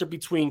matchup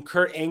between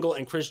Kurt Angle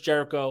and Chris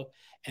Jericho.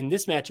 And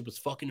this matchup was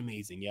fucking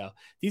amazing, yo.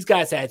 These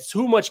guys had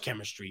too much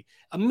chemistry.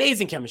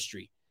 Amazing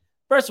chemistry.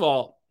 First of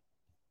all,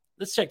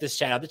 Let's check this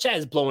chat out. The chat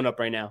is blowing up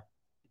right now.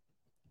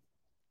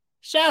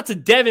 Shout out to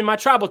Devin. My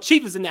tribal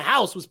chief is in the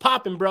house. Was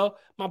popping, bro.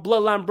 My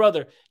bloodline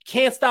brother.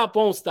 Can't stop,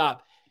 won't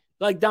stop.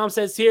 Like Dom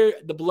says here,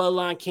 the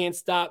bloodline can't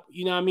stop.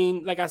 You know what I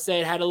mean? Like I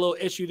said, had a little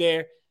issue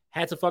there.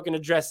 Had to fucking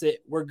address it.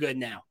 We're good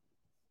now.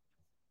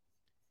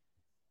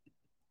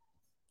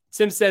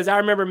 Tim says, I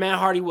remember Matt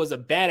Hardy was a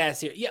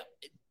badass here. Yeah,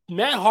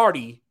 Matt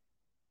Hardy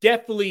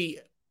definitely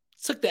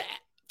took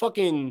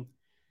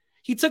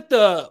he took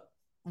the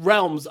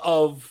realms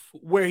of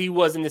where he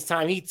was in this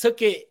time. He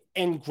took it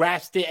and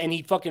grasped it, and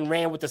he fucking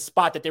ran with the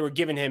spot that they were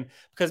giving him,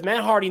 because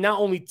Matt Hardy not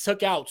only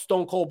took out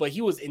Stone Cold, but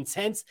he was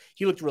intense.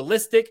 He looked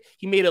realistic.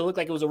 He made it look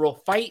like it was a real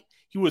fight.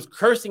 He was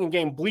cursing and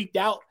getting bleeped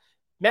out.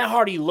 Matt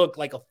Hardy looked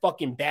like a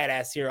fucking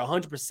badass here,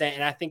 100%.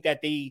 And I think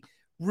that they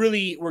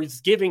really were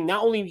giving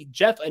not only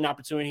Jeff an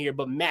opportunity here,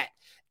 but Matt.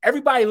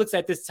 Everybody looks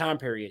at this time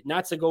period,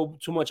 not to go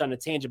too much on a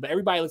tangent, but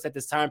everybody looks at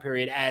this time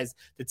period as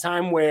the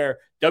time where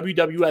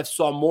WWF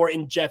saw more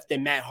in Jeff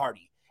than Matt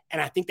Hardy.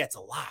 And I think that's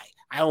a lie.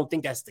 I don't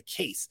think that's the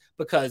case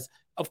because,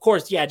 of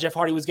course, yeah, Jeff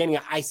Hardy was getting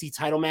an IC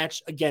title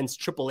match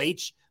against Triple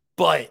H,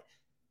 but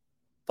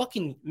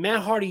fucking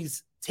Matt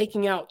Hardy's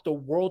taking out the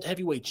world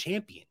heavyweight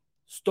champion,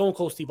 Stone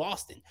Cold Steve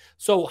Austin.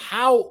 So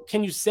how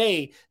can you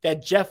say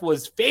that Jeff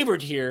was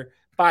favored here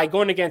by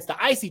going against the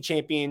IC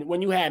champion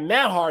when you had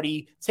Matt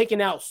Hardy taking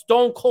out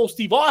Stone Cold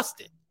Steve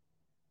Austin?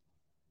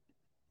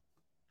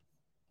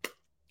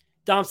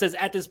 Dom says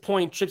at this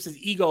point, Trips'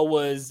 ego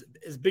was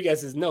as big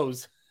as his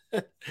nose.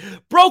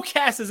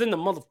 Broadcast is in the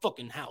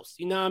motherfucking house.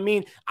 You know what I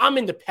mean? I'm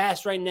in the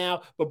past right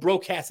now, but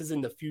Broadcast is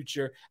in the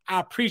future. I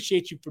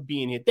appreciate you for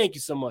being here. Thank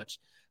you so much.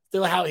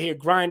 Still out here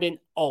grinding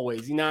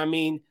always. You know what I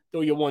mean?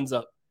 Throw your ones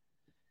up.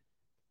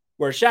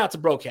 Where shout out to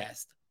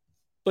Broadcast.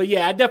 But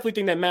yeah, I definitely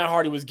think that Matt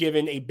Hardy was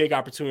given a big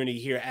opportunity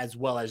here as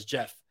well as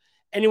Jeff.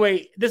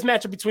 Anyway, this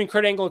matchup between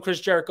Kurt Angle and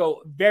Chris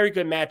Jericho, very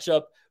good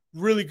matchup.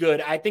 Really good.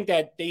 I think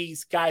that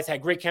these guys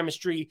had great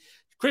chemistry.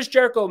 Chris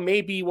Jericho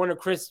may be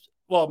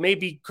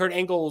maybe Kurt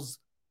Angle's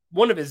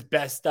one of his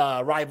best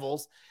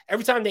rivals.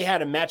 Every time they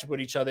had a matchup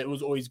with each other, it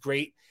was always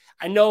great.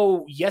 I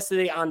know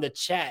yesterday on the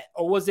chat,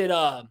 or was it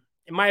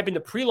might have been the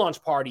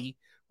pre-launch party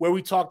where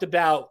we talked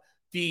about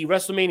the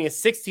WrestleMania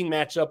 16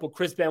 matchup with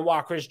Chris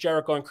Benoit, Chris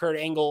Jericho, and Kurt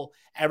Angle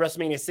at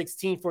WrestleMania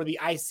 16 for the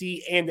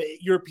IC and the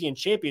European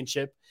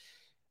Championship.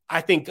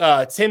 I think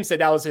Tim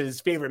said that was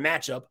his favorite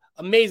matchup.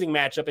 Amazing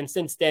matchup. And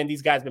since then,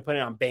 these guys have been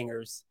putting on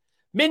bangers.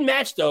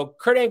 Mid-match, though,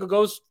 Kurt Angle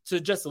goes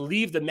to just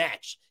leave the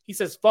match. He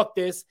says, fuck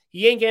this.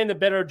 He ain't getting the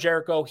better of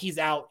Jericho. He's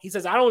out. He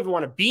says, I don't even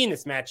want to be in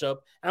this matchup.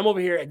 I'm over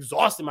here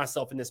exhausting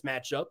myself in this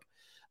matchup.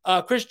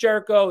 Chris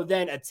Jericho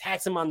then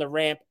attacks him on the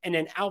ramp, and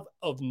then out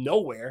of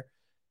nowhere,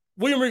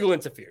 William Regal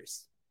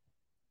interferes.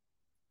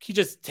 He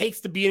just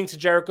takes the beating to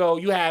Jericho.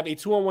 You have a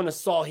 2-on-1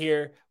 assault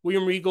here.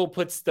 William Regal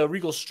puts the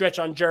Regal stretch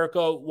on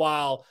Jericho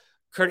while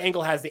Kurt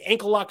Angle has the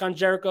ankle lock on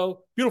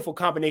Jericho. Beautiful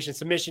combination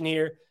submission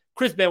here.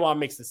 Chris Benoit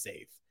makes the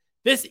save.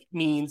 This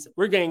means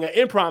we're getting an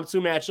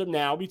impromptu matchup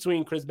now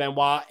between Chris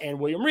Benoit and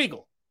William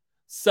Regal.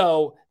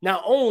 So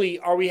not only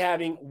are we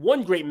having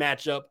one great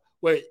matchup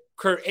with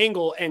Kurt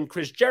Angle and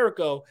Chris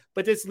Jericho,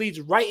 but this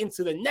leads right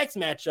into the next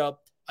matchup,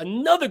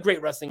 another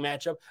great wrestling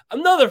matchup,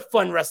 another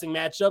fun wrestling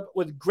matchup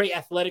with great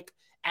athletic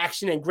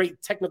action and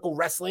great technical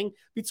wrestling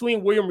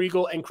between William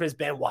Regal and Chris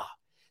Benoit.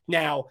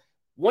 Now,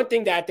 one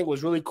thing that I think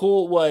was really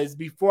cool was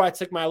before I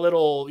took my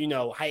little,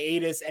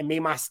 hiatus and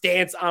made my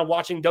stance on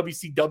watching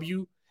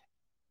WCW,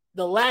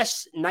 the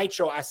last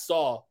Nitro I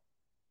saw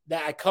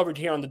that I covered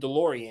here on the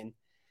DeLorean,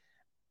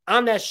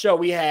 on that show,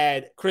 we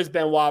had Chris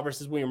Benoit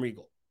versus William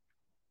Regal.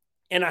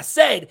 And I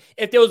said,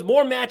 if there was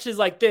more matches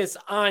like this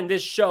on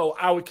this show,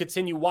 I would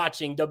continue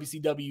watching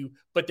WCW,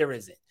 but there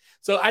isn't.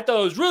 So I thought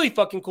it was really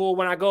fucking cool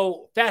when I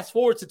go fast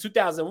forward to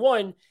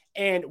 2001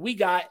 and we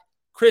got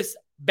Chris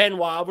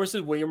Benoit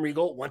versus William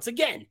Regal once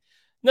again.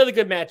 Another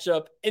good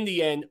matchup. In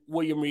the end,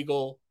 William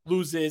Regal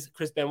loses.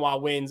 Chris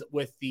Benoit wins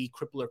with the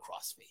crippler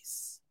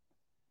crossface.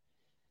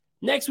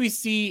 Next, we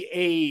see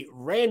a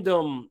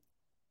random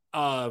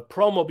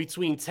promo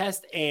between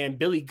Test and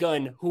Billy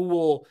Gunn, who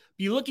will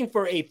be looking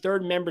for a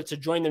third member to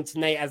join them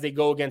tonight as they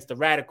go against the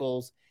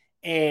Radicals.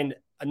 And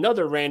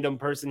another random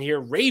person here,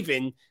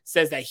 Raven,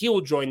 says that he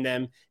will join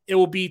them. It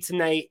will be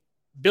tonight,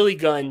 Billy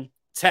Gunn,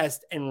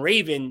 Test, and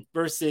Raven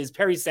versus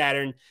Perry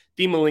Saturn,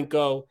 Dean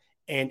Malenko,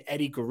 and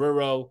Eddie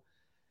Guerrero.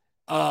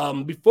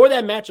 Before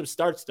that matchup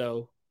starts,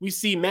 though, we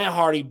see Matt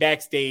Hardy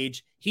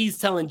backstage. He's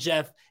telling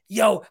Jeff,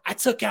 yo, I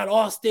took out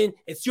Austin.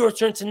 It's your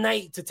turn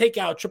tonight to take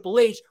out Triple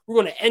H.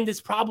 We're going to end this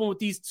problem with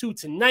these two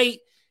tonight.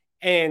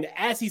 And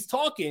as he's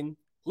talking,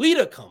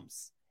 Lita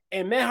comes.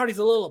 And Matt Hardy's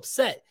a little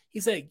upset.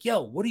 He said,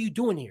 yo, what are you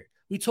doing here?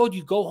 We told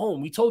you go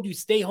home. We told you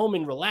stay home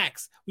and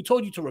relax. We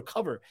told you to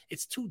recover.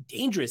 It's too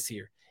dangerous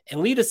here.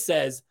 And Lita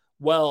says,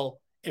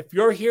 well, if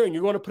you're here and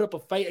you're going to put up a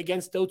fight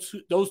against those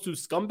two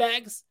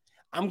scumbags,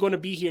 I'm going to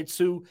be here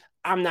too.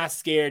 I'm not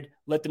scared.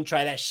 Let them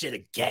try that shit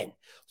again.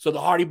 So the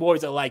Hardy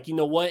Boys are like, you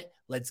know what?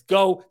 Let's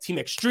go. Team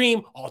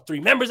Extreme. All three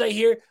members are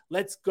here.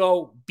 Let's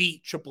go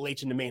beat Triple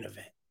H in the main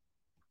event.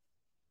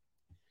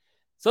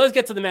 So let's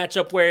get to the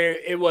matchup where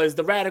it was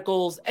the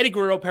Radicals, Eddie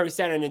Guerrero, Perry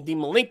Saturn, and Dean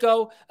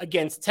Malenko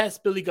against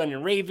Test, Billy Gunn,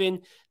 and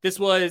Raven. This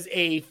was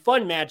a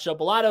fun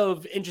matchup. A lot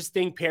of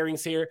interesting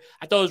pairings here.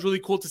 I thought it was really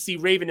cool to see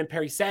Raven and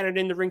Perry Saturn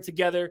in the ring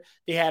together.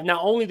 They have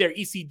not only their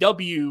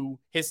ECW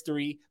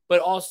history,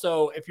 but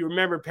also, if you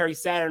remember, Perry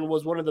Saturn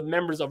was one of the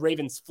members of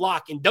Raven's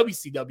flock in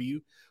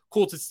WCW.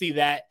 Cool to see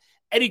that.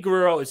 Eddie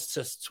Guerrero is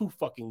just too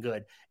fucking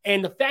good.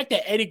 And the fact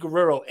that Eddie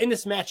Guerrero in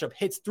this matchup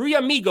hits 3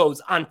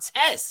 amigos on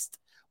Test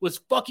was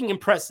fucking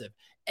impressive.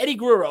 Eddie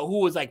Guerrero,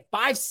 who was like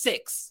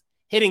 5'6",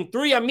 hitting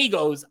 3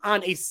 amigos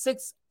on a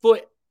 6'6"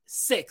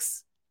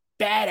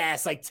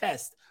 badass like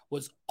Test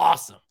was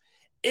awesome.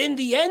 In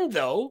the end,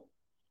 though,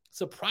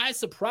 surprise,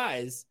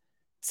 surprise,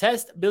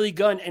 Test, Billy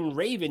Gunn, and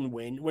Raven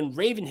win when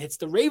Raven hits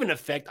the Raven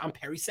effect on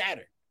Perry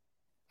Saturn.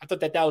 I thought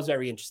that was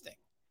very interesting.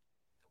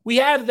 We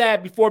have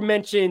that before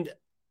mentioned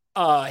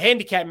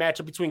handicap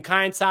matchup between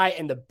Kai and Tai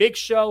and the Big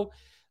Show.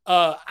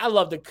 I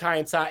love the Kai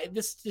and Tai.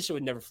 This shit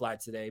would never fly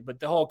today, but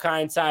the whole Kai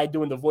and Tai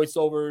doing the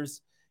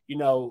voiceovers,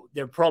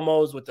 their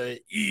promos with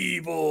the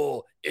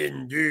evil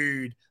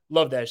indeed.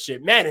 Love that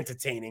shit. Mad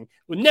entertaining.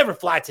 Would never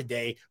fly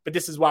today, but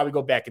this is why we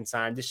go back in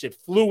time. This shit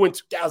flew in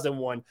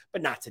 2001,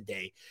 but not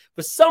today.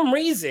 For some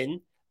reason,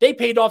 they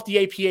paid off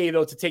the APA,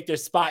 though, to take their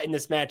spot in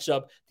this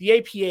matchup. The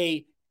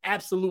APA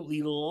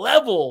absolutely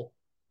level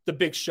the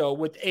Big Show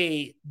with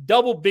a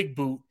double big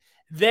boot.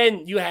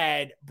 Then you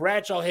had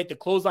Bradshaw hit the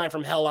clothesline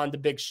from hell on the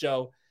Big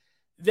Show.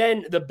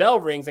 Then the bell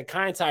rings and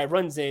Kai and Tai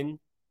runs in.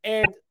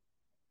 And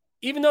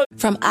even though...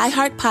 From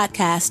iHeart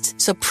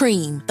Podcasts,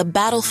 Supreme, The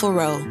Battle for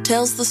Roe,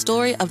 tells the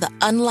story of the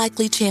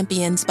unlikely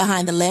champions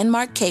behind the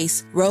landmark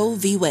case Roe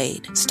v.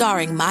 Wade.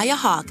 Starring Maya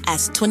Hawke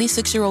as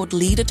 26-year-old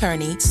lead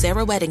attorney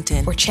Sarah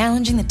Weddington. We're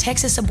challenging the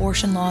Texas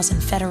abortion laws in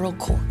federal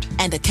court.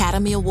 And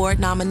Academy Award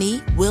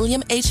nominee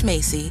William H.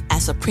 Macy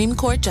as Supreme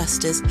Court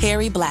Justice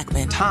Harry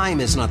Blackmun. Time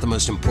is not the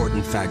most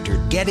important factor.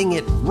 Getting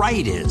it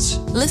right is.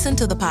 Listen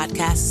to the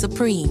podcast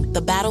Supreme,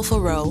 The Battle for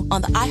Roe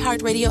on the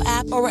iHeartRadio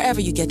app or wherever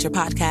you get your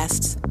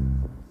podcasts.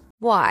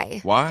 Why?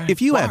 Why? If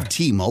you have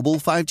T-Mobile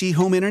 5G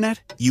home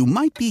internet, you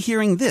might be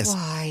hearing this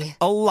Why?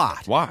 a lot.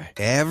 Why?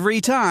 Every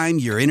time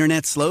your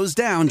internet slows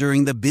down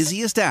during the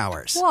busiest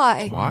hours.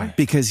 Why?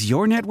 Because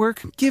your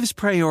network gives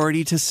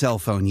priority to cell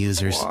phone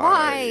users.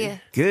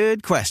 Why?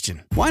 Good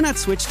question. Why not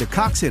switch to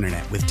Cox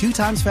Internet with 2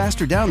 times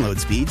faster download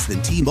speeds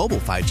than T-Mobile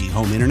 5G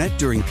home internet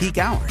during peak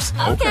hours?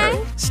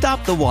 Okay.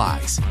 Stop the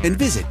whys and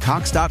visit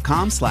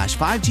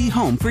cox.com/5G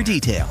home for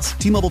details.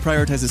 T-Mobile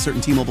prioritizes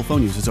certain T-Mobile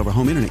phone users over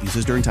home internet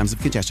users during times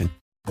of congestion.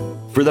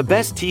 For the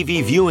best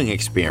TV viewing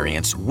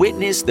experience,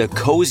 witness the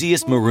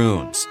coziest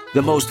maroons,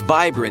 the most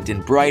vibrant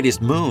and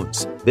brightest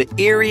moons, the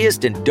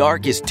eeriest and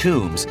darkest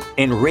tombs,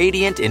 and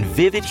radiant and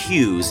vivid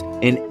hues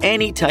in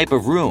any type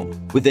of room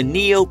with the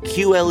Neo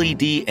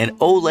QLED and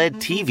OLED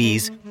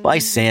TVs by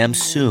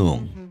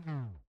Samsung.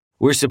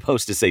 We're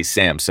supposed to say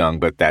Samsung,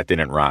 but that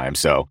didn't rhyme,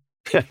 so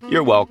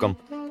you're welcome.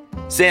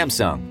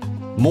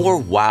 Samsung, more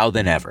wow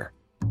than ever.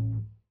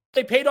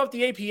 They paid off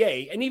the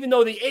APA, and even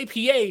though the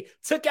APA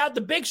took out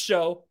the Big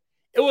Show,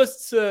 it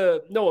was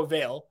to no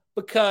avail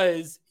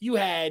because you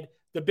had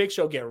the Big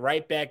Show get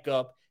right back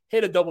up,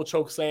 hit a double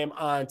choke slam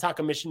on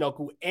Taka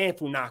Michinoku and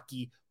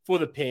Funaki for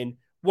the pin,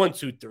 1,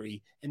 2,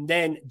 3. And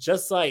then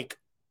just like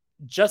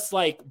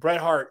Bret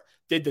Hart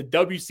did the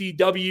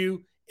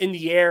WCW in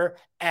the air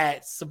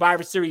at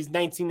Survivor Series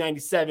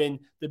 1997,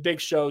 the Big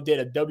Show did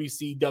a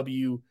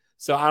WCW.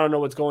 So I don't know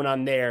what's going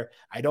on there.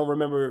 I don't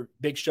remember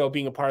Big Show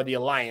being a part of the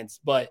Alliance,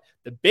 but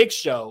the Big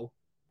Show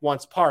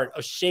wants part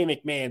of Shane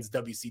McMahon's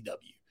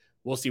WCW.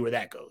 We'll see where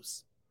that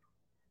goes.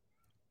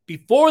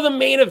 Before the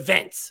main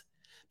event,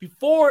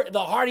 before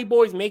the Hardy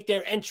Boys make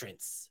their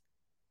entrance,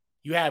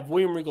 you have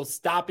William Regal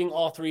stopping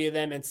all 3 of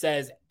them and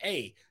says,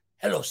 hey,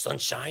 hello,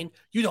 Sunshine.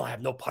 You don't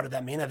have no part of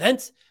that main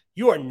event.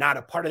 You are not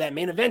a part of that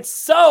main event.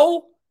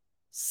 So,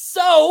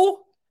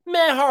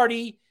 Matt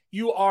Hardy,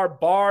 you are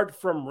barred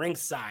from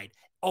ringside.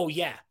 Oh,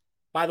 yeah.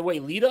 By the way,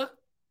 Lita,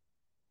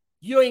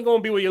 you ain't going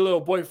to be with your little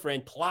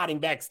boyfriend plotting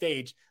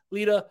backstage.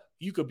 Lita,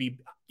 you could be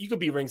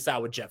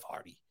ringside with Jeff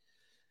Hardy.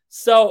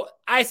 So,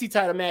 IC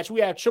title match, we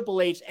have Triple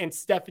H and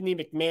Stephanie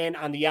McMahon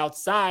on the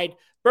outside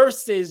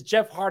versus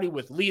Jeff Hardy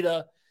with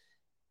Lita.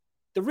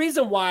 The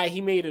reason why he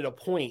made it a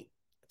point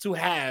to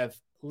have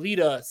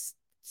Lita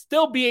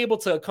still be able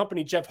to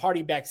accompany Jeff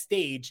Hardy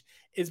backstage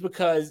is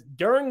because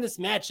during this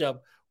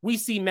matchup, we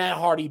see Matt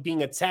Hardy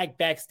being attacked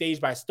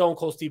backstage by Stone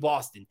Cold Steve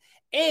Austin.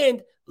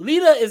 And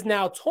Lita is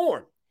now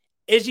torn.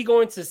 Is she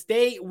going to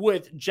stay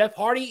with Jeff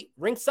Hardy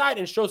ringside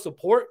and show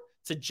support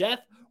to Jeff?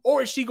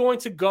 Or is she going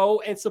to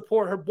go and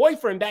support her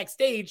boyfriend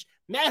backstage,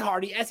 Matt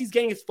Hardy, as he's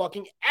getting his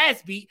fucking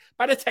ass beat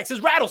by the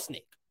Texas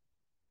Rattlesnake?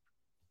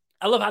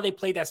 I love how they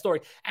played that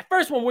story. At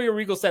first, when William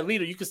Regal said,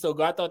 Lita, you can still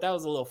go, I thought that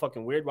was a little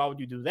fucking weird. Why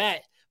would you do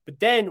that? But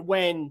then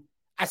when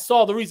I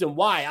saw the reason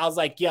why, I was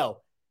like,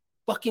 yo,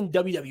 fucking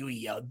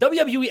WWE, yo.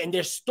 WWE and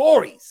their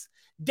stories.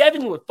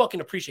 Devin would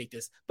fucking appreciate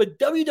this. But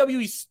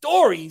WWE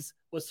stories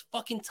was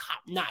fucking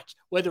top notch.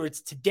 Whether it's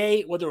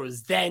today, whether it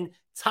was then,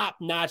 top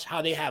notch,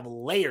 how they have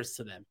layers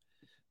to them.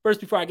 First,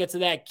 before I get to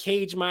that,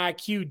 Cage My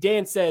IQ,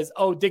 Dan says,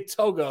 oh, Dick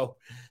Togo.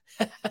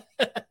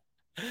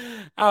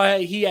 Oh,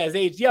 he has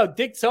aged. Yo,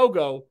 Dick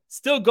Togo,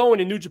 still going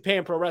in New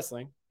Japan Pro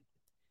Wrestling.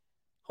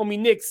 Homie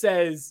Nick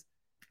says,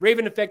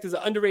 Raven Effect is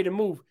an underrated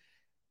move.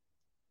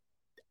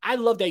 I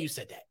love that you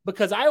said that,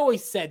 because I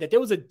always said that there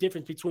was a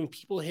difference between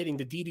people hitting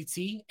the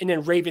DDT and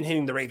then Raven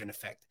hitting the Raven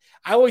Effect.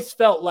 I always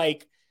felt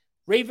like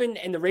Raven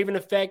and the Raven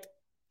Effect,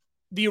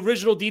 the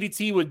original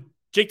DDT with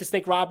Jake the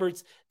Snake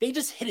Roberts, they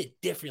just hit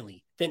it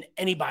differently than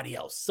anybody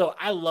else. So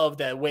I love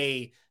that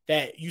way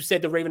that you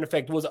said the Raven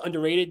Effect was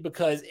underrated,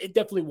 because it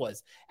definitely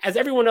was. As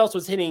everyone else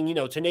was hitting,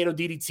 tornado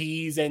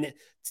DDTs and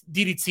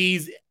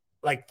DDTs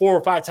like 4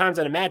 or 5 times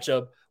in a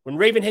matchup, when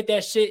Raven hit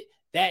that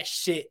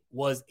shit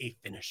was a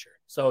finisher.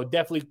 So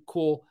definitely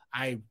cool.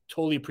 I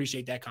totally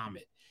appreciate that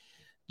comment.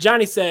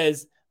 Johnny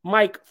says,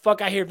 Mike,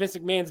 fuck, I hear Vince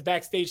McMahon's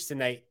backstage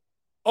tonight.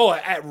 Oh,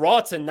 at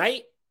Raw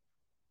tonight?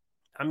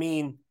 I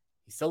mean,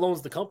 he still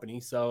owns the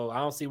company, so I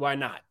don't see why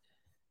not.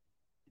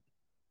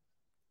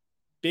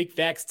 Big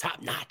facts,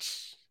 top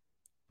notch.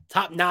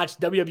 Top notch.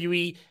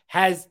 WWE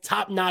has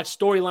top notch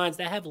storylines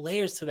that have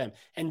layers to them.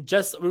 And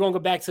we're going to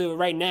go back to it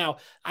right now.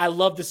 I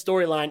love the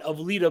storyline of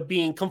Lita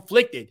being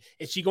conflicted.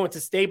 Is she going to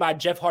stay by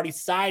Jeff Hardy's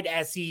side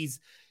as he's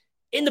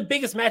in the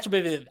biggest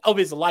matchup of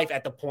his life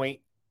at the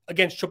point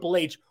against Triple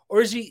H? Or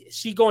is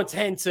she going to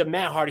tend to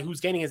Matt Hardy, who's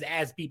getting his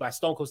ass beat by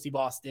Stone Cold Steve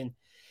Austin?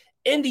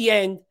 In the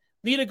end,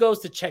 Lita goes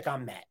to check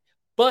on Matt,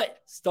 but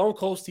Stone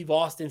Cold Steve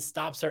Austin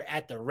stops her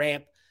at the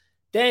ramp.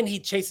 Then he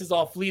chases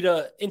off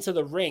Lita into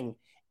the ring.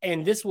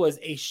 And this was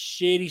a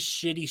shitty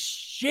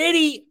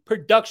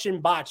production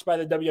botch by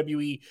the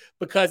WWE,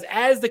 because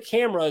as the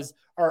cameras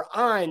are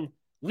on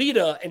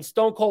Lita and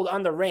Stone Cold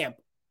on the ramp,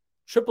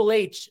 Triple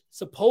H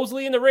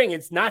supposedly in the ring,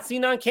 it's not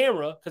seen on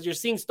camera because you're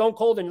seeing Stone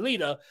Cold and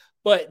Lita,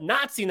 but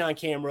not seen on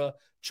camera.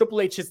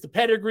 Triple H hits the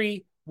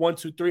pedigree, 1,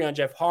 2, 3 on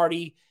Jeff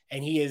Hardy,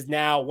 and he is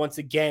now once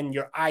again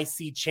your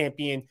IC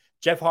champion.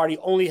 Jeff Hardy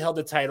only held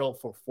the title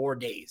for 4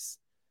 days.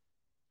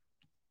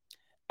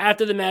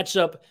 After the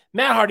matchup,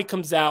 Matt Hardy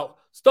comes out.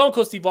 Stone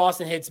Cold Steve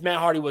Austin hits Matt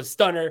Hardy with a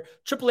stunner.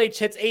 Triple H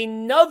hits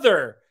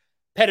another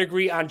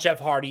pedigree on Jeff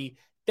Hardy.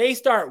 They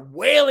start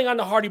wailing on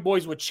the Hardy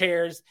Boys with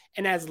chairs.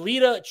 And as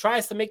Lita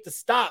tries to make the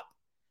stop,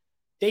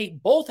 they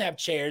both have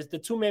chairs. The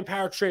two-man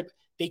power trip,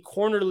 they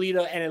corner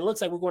Lita, and it looks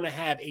like we're going to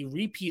have a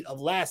repeat of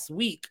last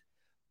week.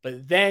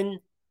 But then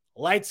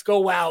lights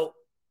go out.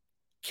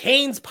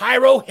 Kane's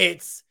pyro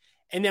hits.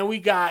 And then we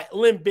got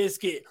Limp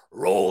Bizkit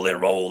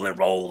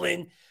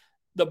rolling.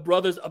 The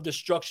Brothers of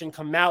Destruction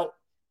come out.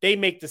 They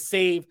make the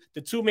save.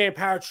 The two-man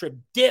power trip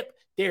dip.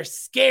 They're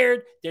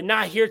scared. They're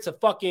not here to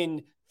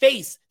fucking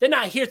face. They're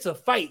not here to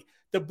fight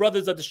the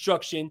Brothers of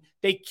Destruction.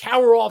 They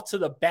cower off to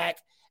the back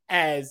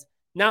as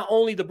not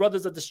only the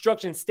Brothers of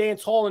Destruction stand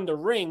tall in the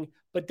ring,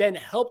 but then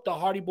help the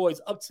Hardy Boys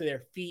up to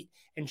their feet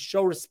and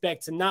show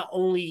respect to not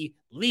only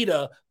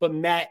Lita, but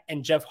Matt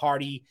and Jeff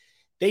Hardy.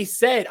 They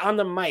said on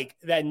the mic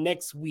that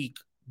next week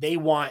they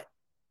want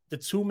the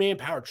two-man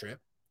power trip,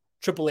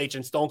 Triple H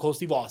and Stone Cold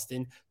Steve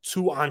Austin,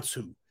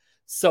 2-on-2.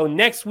 So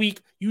next week,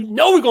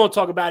 we're going to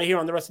talk about it here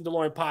on the Wrestling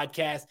DeLorean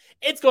podcast.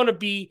 It's going to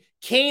be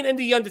Kane and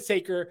The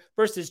Undertaker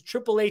versus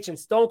Triple H and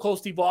Stone Cold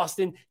Steve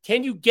Austin.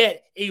 Can you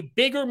get a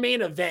bigger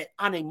main event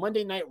on a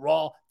Monday Night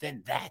Raw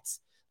than that?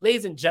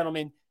 Ladies and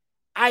gentlemen,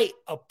 I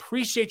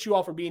appreciate you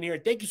all for being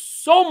here. Thank you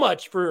so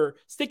much for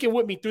sticking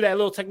with me through that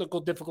little technical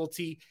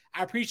difficulty.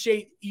 I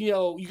appreciate,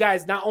 you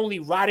guys not only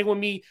riding with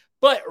me,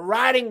 but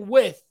riding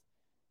with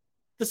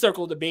the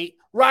Circle of Debate,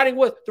 riding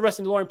with the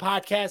Wrestling DeLorean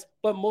podcast,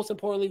 but most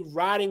importantly,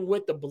 riding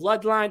with the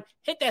Bloodline.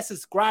 Hit that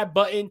subscribe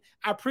button.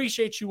 I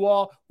appreciate you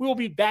all. We will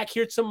be back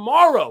here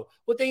tomorrow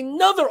with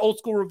another old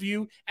school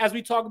review as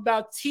we talk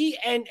about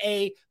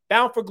TNA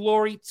Bound for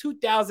Glory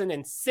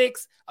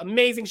 2006.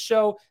 Amazing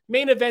show.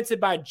 Main evented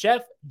by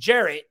Jeff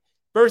Jarrett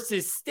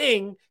versus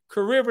Sting,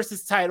 career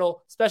versus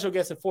title, special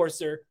guest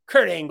enforcer,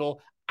 Kurt Angle.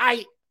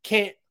 I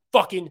can't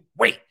fucking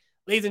wait.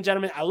 Ladies and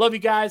gentlemen, I love you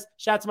guys.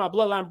 Shout out to my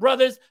Bloodline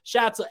brothers.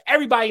 Shout out to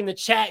everybody in the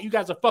chat. You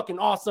guys are fucking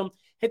awesome.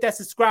 Hit that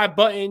subscribe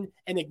button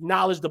and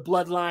acknowledge the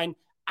Bloodline.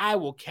 I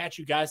will catch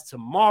you guys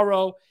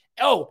tomorrow.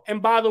 Oh,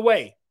 and by the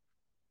way,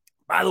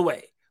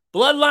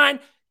 Bloodline,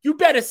 you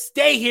better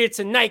stay here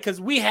tonight because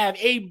we have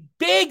a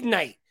big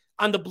night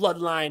on the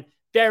Bloodline.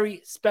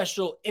 Very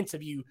special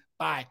interview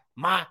by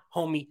my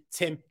homie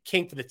Tim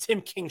King for the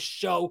Tim King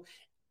Show.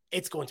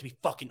 It's going to be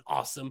fucking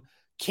awesome.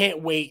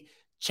 Can't wait.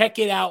 Check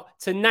it out.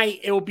 Tonight,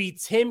 it will be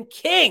Tim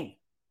King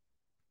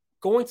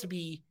going to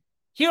be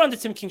here on the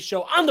Tim King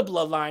Show on the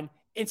Bloodline,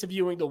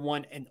 interviewing the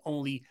one and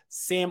only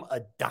Sam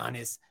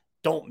Adonis.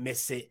 Don't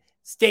miss it.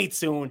 Stay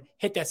tuned.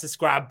 Hit that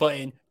subscribe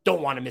button.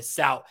 Don't want to miss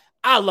out.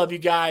 I love you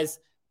guys.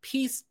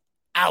 Peace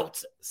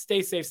out.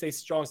 Stay safe, stay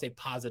strong, stay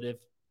positive.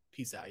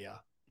 Peace out,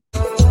 y'all.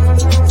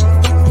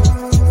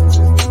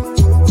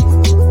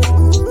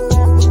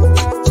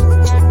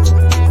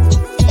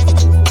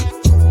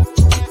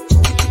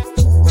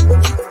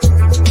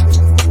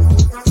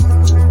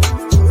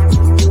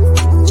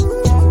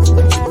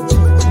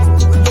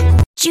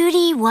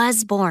 Judy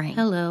was boring.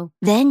 Hello.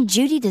 Then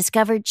Judy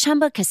discovered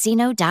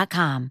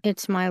ChumbaCasino.com.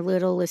 It's my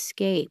little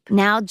escape.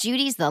 Now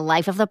Judy's the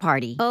life of the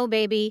party. Oh,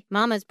 baby,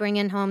 mama's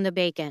bringing home the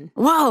bacon.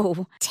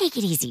 Whoa, take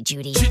it easy,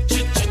 Judy.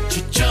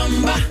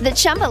 The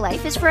Chumba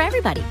life is for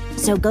everybody.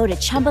 So go to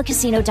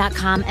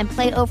ChumbaCasino.com and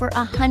play over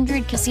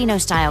 100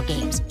 casino-style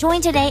games.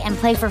 Join today and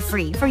play for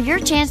free for your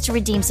chance to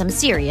redeem some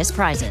serious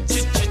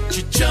prizes.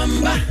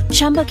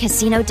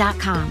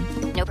 ChumbaCasino.com.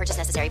 No purchase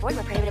necessary. Void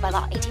where prohibited by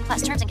law. 18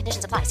 plus terms and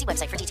conditions apply. See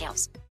website for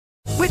details.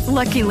 With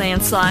Lucky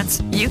Land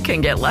Slots, you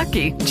can get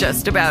lucky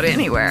just about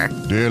anywhere.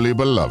 Dearly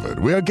beloved,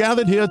 we are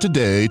gathered here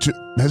today to...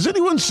 Has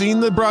anyone seen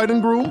the bride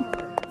and groom?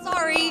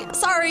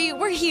 Sorry,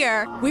 we're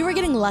here. We were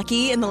getting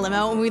lucky in the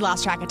limo and we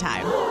lost track of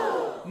time.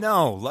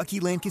 No, Lucky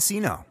Land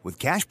Casino, with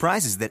cash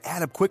prizes that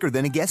add up quicker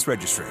than a guest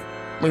registry.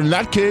 In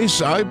that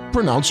case, I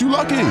pronounce you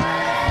lucky.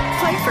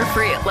 Play for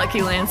free at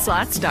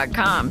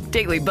LuckyLandSlots.com.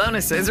 Daily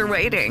bonuses are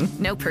waiting.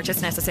 No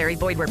purchase necessary.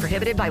 Void where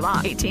prohibited by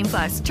law. 18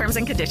 plus. Terms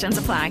and conditions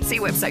apply. See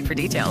website for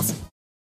details.